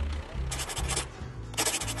tulips.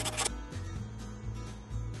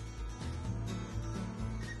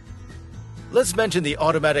 Let's mention the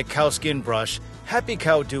automatic cow skin brush, Happy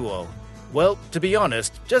Cow Duo. Well, to be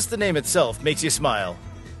honest, just the name itself makes you smile.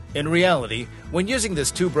 In reality, when using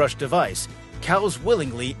this 2-brush device, cows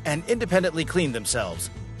willingly and independently clean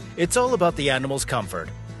themselves. It's all about the animal's comfort.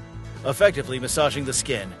 Effectively massaging the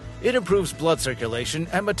skin, it improves blood circulation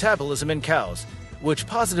and metabolism in cows, which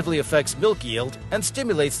positively affects milk yield and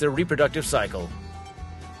stimulates their reproductive cycle.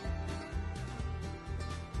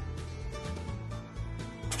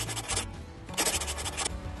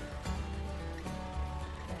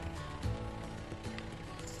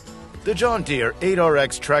 The John Deere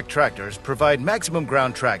 8RX track tractors provide maximum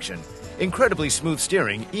ground traction, incredibly smooth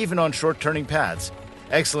steering even on short-turning paths,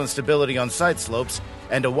 excellent stability on side slopes,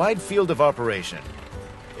 and a wide field of operation.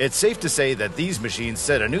 It's safe to say that these machines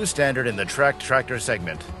set a new standard in the tracked tractor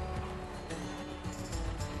segment.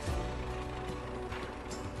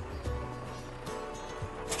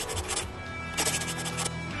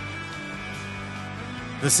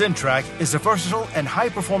 The Syntrack is a versatile and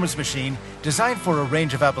high-performance machine designed for a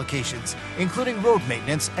range of applications, including road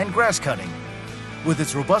maintenance and grass cutting. With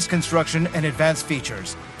its robust construction and advanced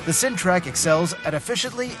features, the Syntrack excels at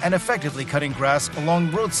efficiently and effectively cutting grass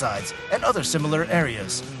along roadsides and other similar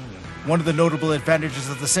areas. One of the notable advantages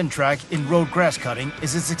of the Syntrack in road grass cutting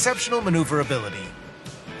is its exceptional maneuverability.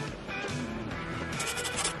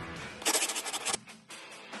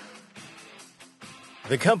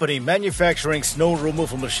 The company manufacturing snow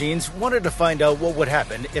removal machines wanted to find out what would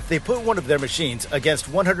happen if they put one of their machines against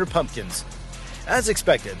 100 pumpkins. As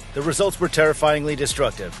expected, the results were terrifyingly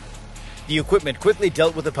destructive. The equipment quickly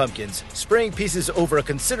dealt with the pumpkins, spraying pieces over a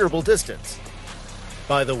considerable distance.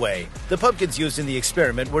 By the way, the pumpkins used in the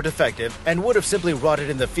experiment were defective and would have simply rotted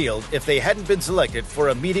in the field if they hadn't been selected for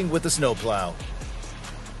a meeting with the snowplow.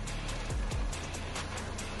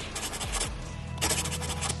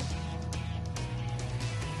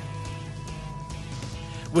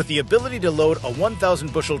 With the ability to load a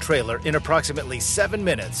 1,000 bushel trailer in approximately 7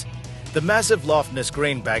 minutes, the massive Lofness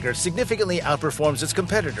grain bagger significantly outperforms its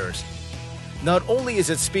competitors. Not only is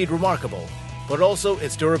its speed remarkable, but also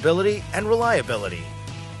its durability and reliability.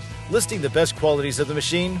 Listing the best qualities of the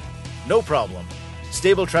machine? No problem.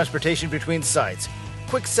 Stable transportation between sites,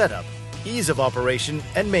 quick setup, ease of operation,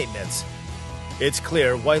 and maintenance. It's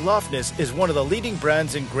clear why Lofness is one of the leading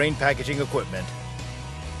brands in grain packaging equipment.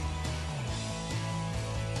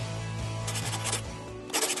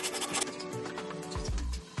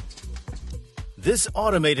 This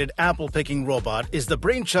automated apple-picking robot is the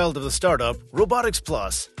brainchild of the startup Robotics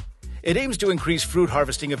Plus. It aims to increase fruit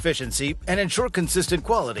harvesting efficiency and ensure consistent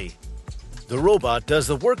quality. The robot does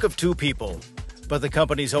the work of 2 people, but the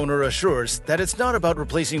company's owner assures that it's not about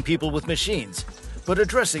replacing people with machines, but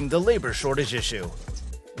addressing the labor shortage issue.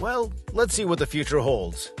 Well, let's see what the future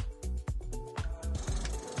holds.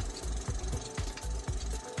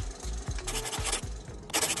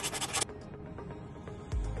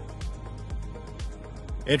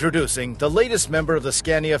 Introducing the latest member of the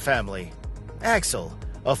Scania family, Axle,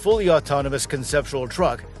 a fully autonomous conceptual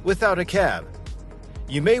truck without a cab.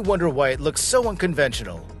 You may wonder why it looks so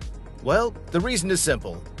unconventional. Well, the reason is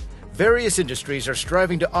simple. Various industries are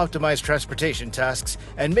striving to optimize transportation tasks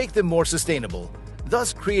and make them more sustainable,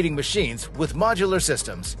 thus creating machines with modular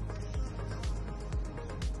systems.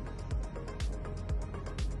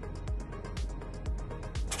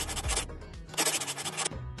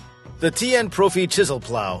 The TN Profi Chisel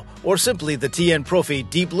Plow, or simply the TN Profi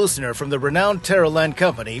Deep Loosener from the renowned Terraland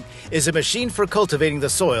Company, is a machine for cultivating the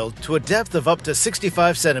soil to a depth of up to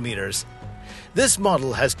 65 centimeters. This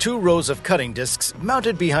model has 2 rows of cutting discs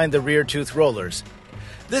mounted behind the rear tooth rollers.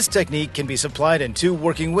 This technique can be supplied in 2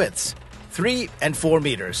 working widths, 3 and 4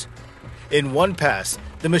 meters. In one pass,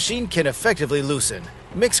 the machine can effectively loosen,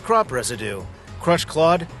 mix crop residue, crush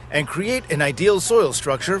clod, and create an ideal soil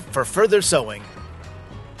structure for further sowing.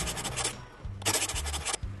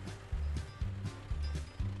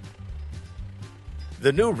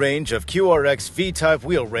 The new range of QRX V-type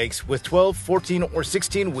wheel rakes with 12, 14, or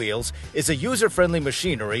 16 wheels is a user-friendly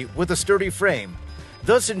machinery with a sturdy frame,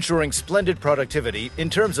 thus ensuring splendid productivity in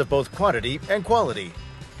terms of both quantity and quality.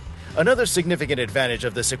 Another significant advantage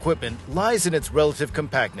of this equipment lies in its relative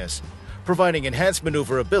compactness, providing enhanced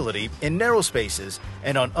maneuverability in narrow spaces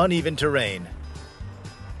and on uneven terrain.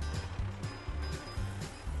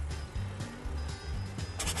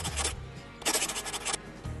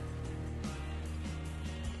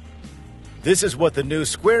 This is what the new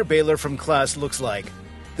square baler from Claas looks like.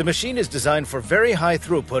 The machine is designed for very high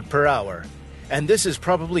throughput per hour, and this is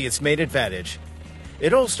probably its main advantage.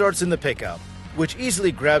 It all starts in the pickup, which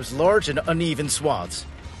easily grabs large and uneven swaths,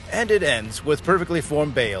 and it ends with perfectly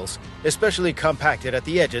formed bales, especially compacted at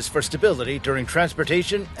the edges for stability during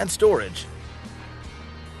transportation and storage.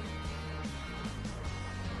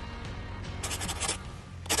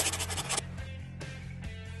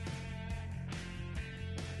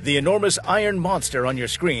 The enormous iron monster on your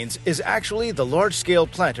screens is actually the large-scale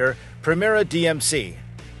planter Primera DMC.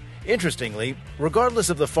 Interestingly, regardless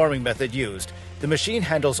of the farming method used, the machine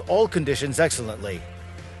handles all conditions excellently.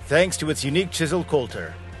 Thanks to its unique chisel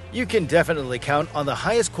coulter, you can definitely count on the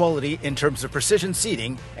highest quality in terms of precision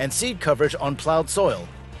seeding and seed coverage on plowed soil,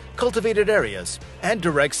 cultivated areas, and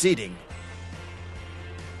direct seeding.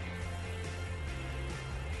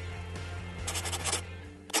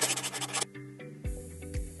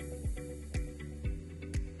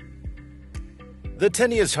 The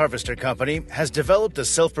Tenias Harvester Company has developed a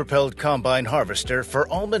self-propelled combine harvester for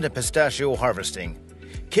almond and pistachio harvesting,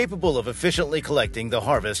 capable of efficiently collecting the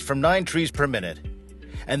harvest from 9 trees per minute.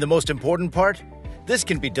 And the most important part? This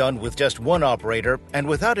can be done with just one operator and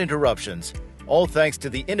without interruptions, all thanks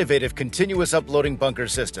to the innovative continuous uploading bunker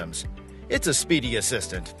systems. It's a speedy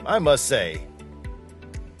assistant, I must say.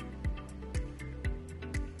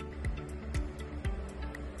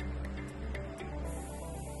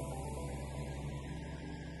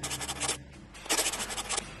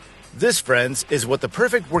 This, friends, is what the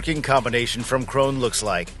perfect working combination from Krone looks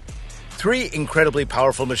like. 3 incredibly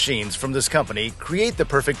powerful machines from this company create the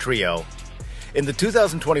perfect trio. In the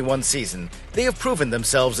 2021 season, they have proven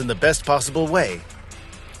themselves in the best possible way.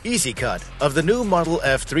 Easy Cut of the new Model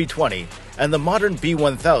F320 and the modern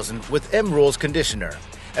B1000 with M-Rolls conditioner,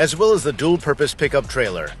 as well as the dual-purpose pickup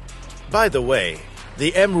trailer. By the way,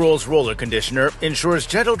 the M-Rolls roller conditioner ensures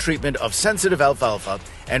gentle treatment of sensitive alfalfa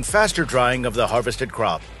and faster drying of the harvested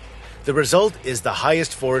crop. The result is the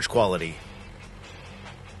highest forage quality.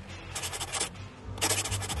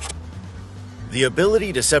 The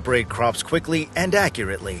ability to separate crops quickly and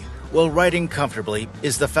accurately while riding comfortably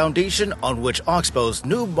is the foundation on which Oxbow's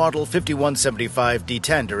new Model 5175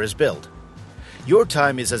 Detander is built. Your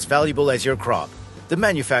time is as valuable as your crop, the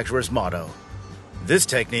manufacturer's motto. This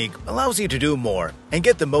technique allows you to do more and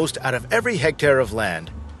get the most out of every hectare of land.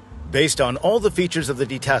 Based on all the features of the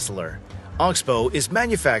detasseler, Oxbow is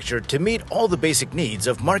manufactured to meet all the basic needs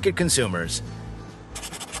of market consumers.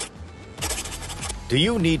 Do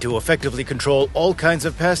you need to effectively control all kinds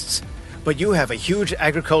of pests? But you have a huge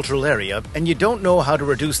agricultural area and you don't know how to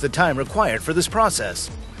reduce the time required for this process.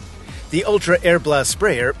 The Ultra Air Blast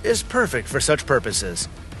Sprayer is perfect for such purposes.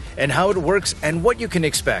 And how it works and what you can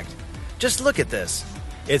expect. Just look at this.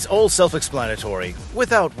 It's all self-explanatory,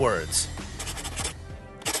 without words.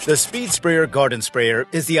 The Speed Sprayer Garden Sprayer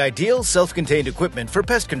is the ideal self-contained equipment for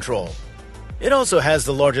pest control. It also has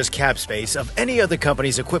the largest cap space of any other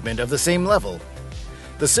company's equipment of the same level.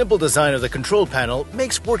 The simple design of the control panel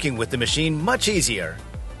makes working with the machine much easier.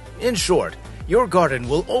 In short, your garden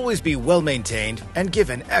will always be well maintained and give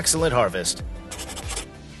an excellent harvest.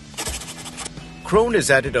 Krone has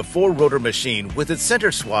added a 4-rotor machine with its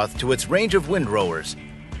center swath to its range of windrowers.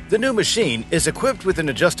 The new machine is equipped with an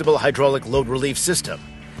adjustable hydraulic load relief system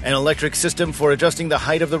an electric system for adjusting the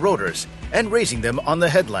height of the rotors and raising them on the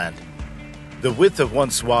headland. The width of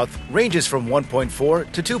one swath ranges from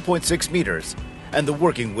 1.4 to 2.6 meters, and the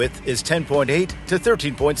working width is 10.8 to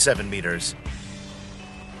 13.7 meters.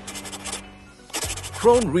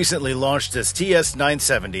 Krone recently launched its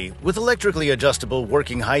TS970 with electrically adjustable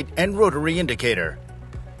working height and rotary indicator.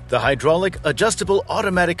 The hydraulic adjustable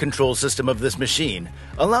automatic control system of this machine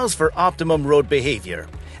allows for optimum road behavior,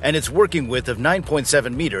 and its working width of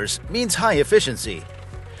 9.7 meters means high efficiency.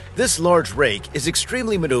 This large rake is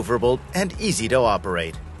extremely maneuverable and easy to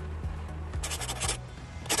operate.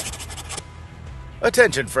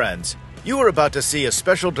 Attention friends, you are about to see a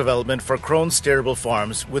special development for Krone steerable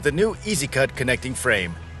farms with a new EasyCut connecting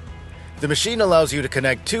frame. The machine allows you to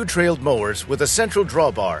connect two trailed mowers with a central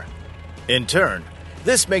drawbar. In turn,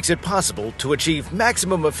 this makes it possible to achieve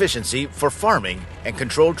maximum efficiency for farming and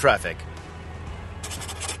controlled traffic.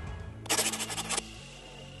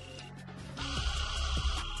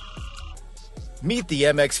 Meet the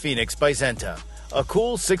MX Phoenix by Zenta, a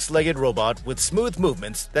cool six-legged robot with smooth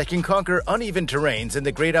movements that can conquer uneven terrains in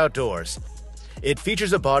the great outdoors. It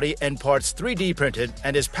features a body and parts 3D printed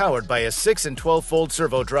and is powered by a 6 and 12-fold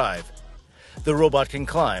servo drive. The robot can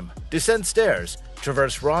climb, descend stairs,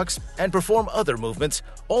 traverse rocks, and perform other movements,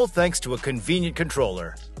 all thanks to a convenient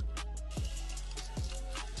controller.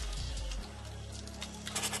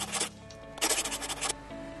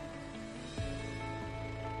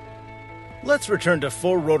 Let's return to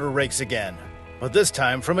four-rotor rakes again, but this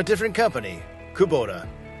time from a different company, Kubota.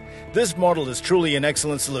 This model is truly an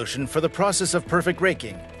excellent solution for the process of perfect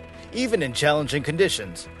raking, even in challenging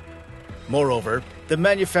conditions. Moreover, the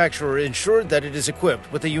manufacturer ensured that it is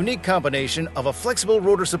equipped with a unique combination of a flexible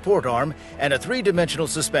rotor support arm and a three-dimensional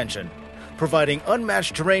suspension, providing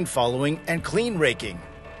unmatched terrain following and clean raking.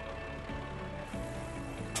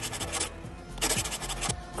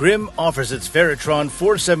 Grimm offers its Veritron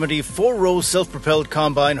 470 4-row self-propelled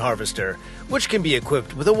combine harvester, which can be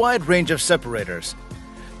equipped with a wide range of separators.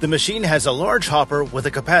 The machine has a large hopper with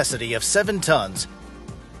a capacity of 7 tons.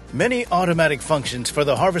 Many automatic functions for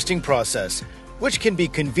the harvesting process, which can be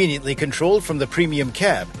conveniently controlled from the premium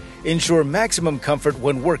cab, ensure maximum comfort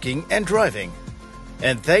when working and driving.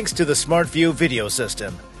 And thanks to the SmartView video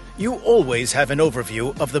system, you always have an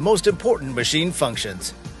overview of the most important machine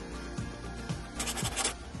functions.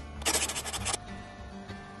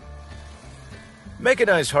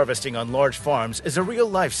 Mechanized harvesting on large farms is a real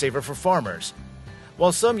lifesaver for farmers.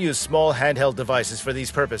 While some use small handheld devices for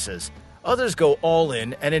these purposes, others go all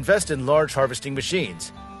in and invest in large harvesting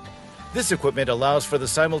machines. This equipment allows for the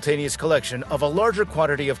simultaneous collection of a larger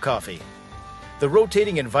quantity of coffee. The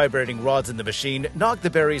rotating and vibrating rods in the machine knock the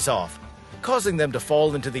berries off, causing them to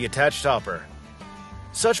fall into the attached hopper.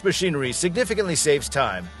 Such machinery significantly saves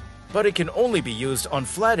time, but it can only be used on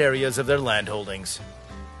flat areas of their land holdings.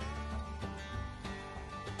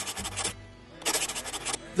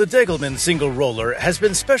 The Degelman single roller has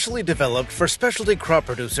been specially developed for specialty crop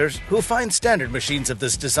producers who find standard machines of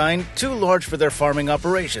this design too large for their farming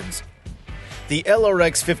operations. The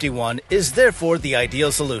LRX51 is therefore the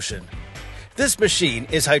ideal solution. This machine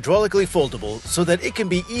is hydraulically foldable so that it can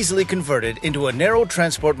be easily converted into a narrow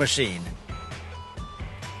transport machine.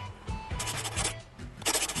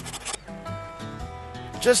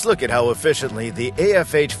 Just look at how efficiently the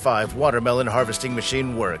AFH5 watermelon harvesting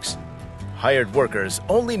machine works. Hired workers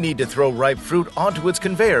only need to throw ripe fruit onto its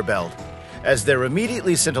conveyor belt, as they're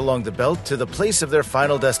immediately sent along the belt to the place of their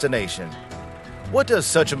final destination. What does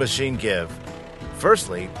such a machine give?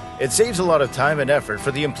 Firstly, it saves a lot of time and effort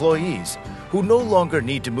for the employees, who no longer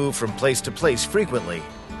need to move from place to place frequently.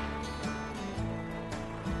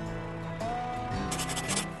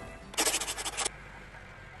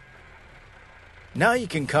 Now you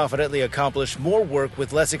can confidently accomplish more work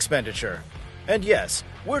with less expenditure. And yes,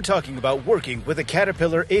 we're talking about working with a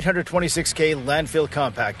Caterpillar 826K landfill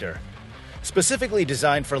compactor. Specifically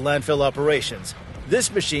designed for landfill operations,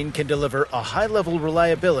 this machine can deliver a high-level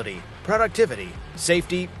reliability, productivity,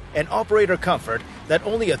 safety, and operator comfort that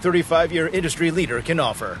only a 35-year industry leader can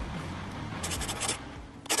offer.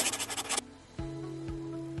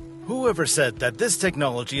 Whoever said that this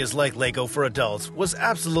technology is like Lego for adults was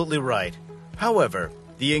absolutely right. However,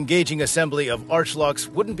 the engaging assembly of arch locks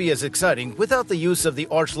wouldn't be as exciting without the use of the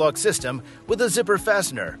arch lock system with a zipper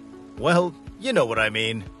fastener. Well, you know what I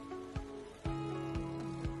mean.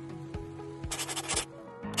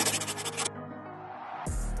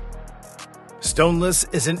 Stoneless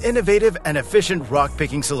is an innovative and efficient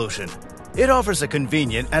rock-picking solution. It offers a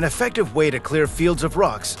convenient and effective way to clear fields of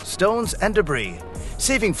rocks, stones, and debris,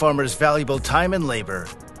 saving farmers valuable time and labor.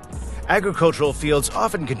 Agricultural fields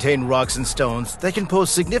often contain rocks and stones that can pose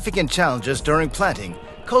significant challenges during planting,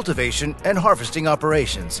 cultivation, and harvesting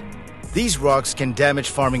operations. These rocks can damage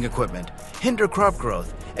farming equipment, hinder crop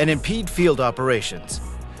growth, and impede field operations.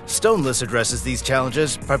 Stoneless addresses these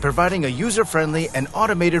challenges by providing a user-friendly and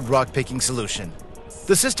automated rock-picking solution.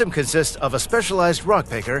 The system consists of a specialized rock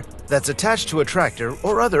picker that's attached to a tractor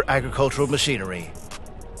or other agricultural machinery.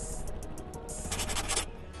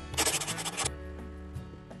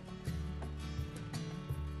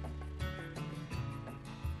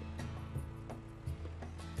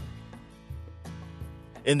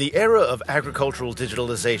 In the era of agricultural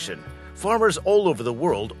digitalization, farmers all over the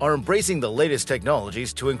world are embracing the latest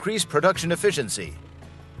technologies to increase production efficiency.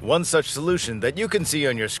 One such solution that you can see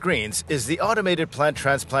on your screens is the automated plant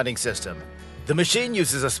transplanting system. The machine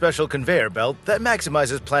uses a special conveyor belt that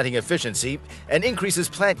maximizes planting efficiency and increases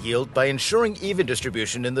plant yield by ensuring even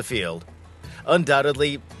distribution in the field.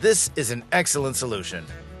 Undoubtedly, this is an excellent solution.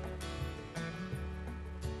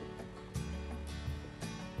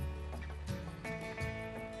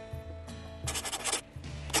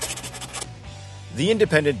 The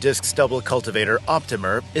independent disc stubble cultivator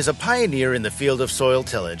Optimer is a pioneer in the field of soil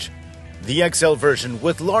tillage. The XL version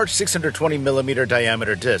with large 620mm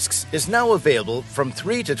diameter discs is now available from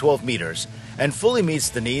 3 to 12 meters and fully meets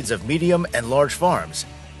the needs of medium and large farms.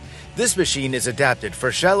 This machine is adapted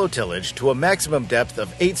for shallow tillage to a maximum depth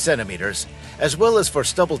of 8 centimeters, as well as for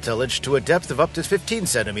stubble tillage to a depth of up to 15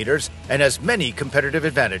 centimeters, and has many competitive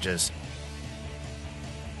advantages.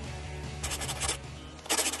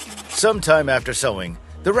 Sometime after sowing,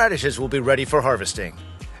 the radishes will be ready for harvesting.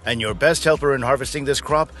 And your best helper in harvesting this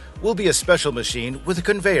crop will be a special machine with a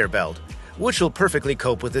conveyor belt, which will perfectly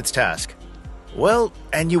cope with its task. Well,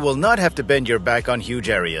 and you will not have to bend your back on huge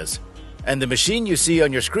areas. And the machine you see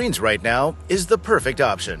on your screens right now is the perfect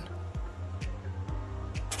option.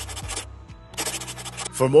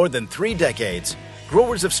 For more than 3 decades,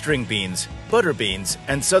 growers of string beans, butter beans,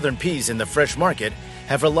 and southern peas in the fresh market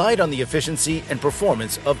have relied on the efficiency and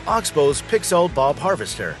performance of Oxbow's Pixel Bob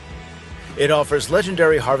Harvester. It offers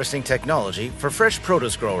legendary harvesting technology for fresh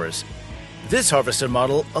produce growers. This harvester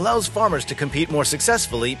model allows farmers to compete more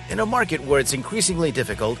successfully in a market where it's increasingly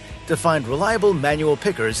difficult to find reliable manual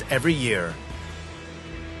pickers every year.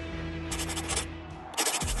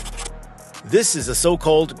 This is a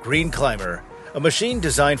so-called green climber, a machine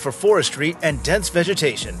designed for forestry and dense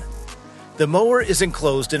vegetation. The mower is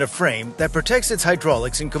enclosed in a frame that protects its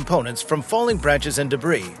hydraulics and components from falling branches and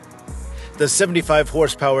debris. The 75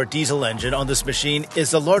 horsepower diesel engine on this machine is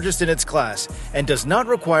the largest in its class and does not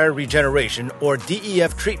require regeneration or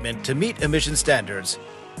DEF treatment to meet emission standards.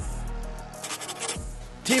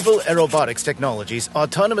 Tevel Aerobotics Technologies'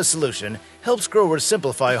 autonomous solution helps growers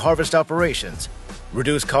simplify harvest operations,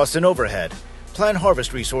 reduce cost and overhead, plan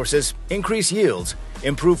harvest resources, increase yields,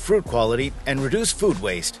 improve fruit quality, and reduce food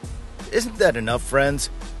waste. Isn't that enough, friends?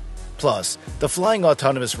 Plus, the flying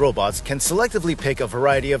autonomous robots can selectively pick a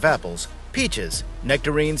variety of apples, peaches,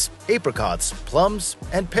 nectarines, apricots, plums,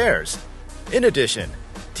 and pears. In addition,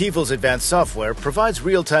 Tevel's advanced software provides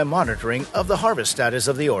real-time monitoring of the harvest status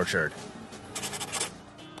of the orchard.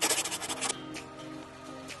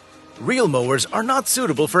 Reel mowers are not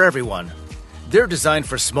suitable for everyone. They're designed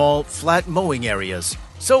for small, flat mowing areas,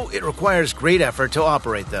 so it requires great effort to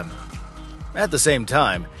operate them. At the same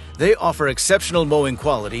time, they offer exceptional mowing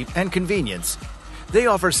quality and convenience. They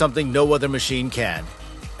offer something no other machine can.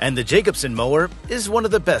 And the Jacobsen mower is one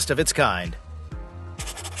of the best of its kind.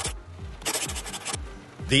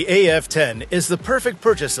 The AF10 is the perfect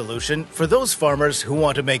purchase solution for those farmers who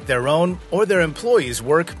want to make their own or their employees'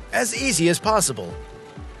 work as easy as possible.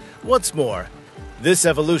 What's more, this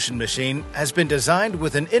evolution machine has been designed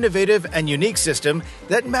with an innovative and unique system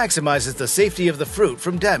that maximizes the safety of the fruit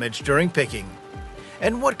from damage during picking.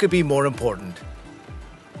 And what could be more important?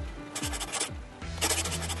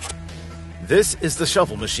 This is the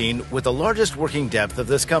shovel machine with the largest working depth of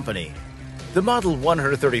this company. The Model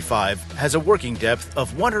 135 has a working depth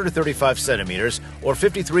of 135 centimeters or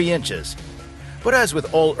 53 inches. But as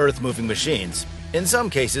with all earth-moving machines, in some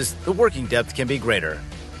cases the working depth can be greater.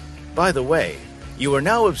 By the way, you are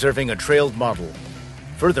now observing a trailed model.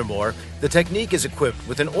 Furthermore, the technique is equipped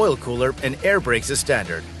with an oil cooler and air brakes as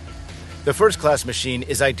standard. The first-class machine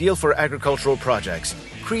is ideal for agricultural projects,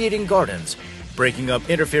 creating gardens, breaking up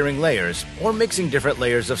interfering layers, or mixing different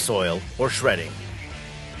layers of soil, or shredding.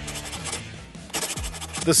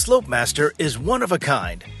 The Slopemaster is one of a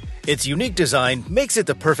kind. Its unique design makes it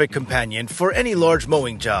the perfect companion for any large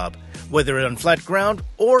mowing job, whether on flat ground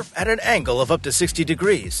or at an angle of up to 60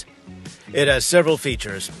 degrees. It has several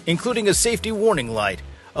features, including a safety warning light,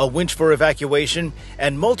 a winch for evacuation,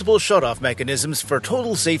 and multiple shut-off mechanisms for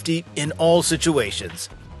total safety in all situations.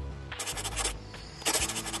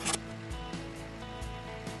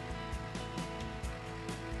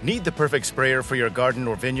 Need the perfect sprayer for your garden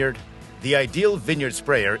or vineyard? The Ideal Vineyard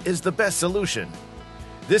Sprayer is the best solution.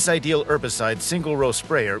 This ideal herbicide single-row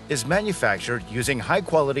sprayer is manufactured using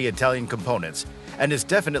high-quality Italian components and is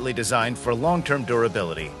definitely designed for long-term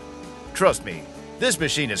durability. Trust me, this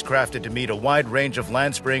machine is crafted to meet a wide range of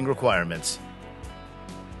land spraying requirements.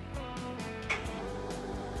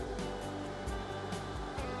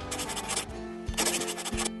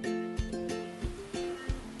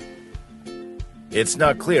 It's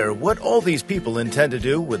not clear what all these people intend to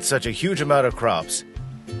do with such a huge amount of crops.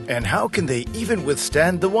 And how can they even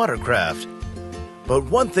withstand the watercraft? But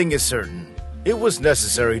one thing is certain, it was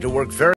necessary to work very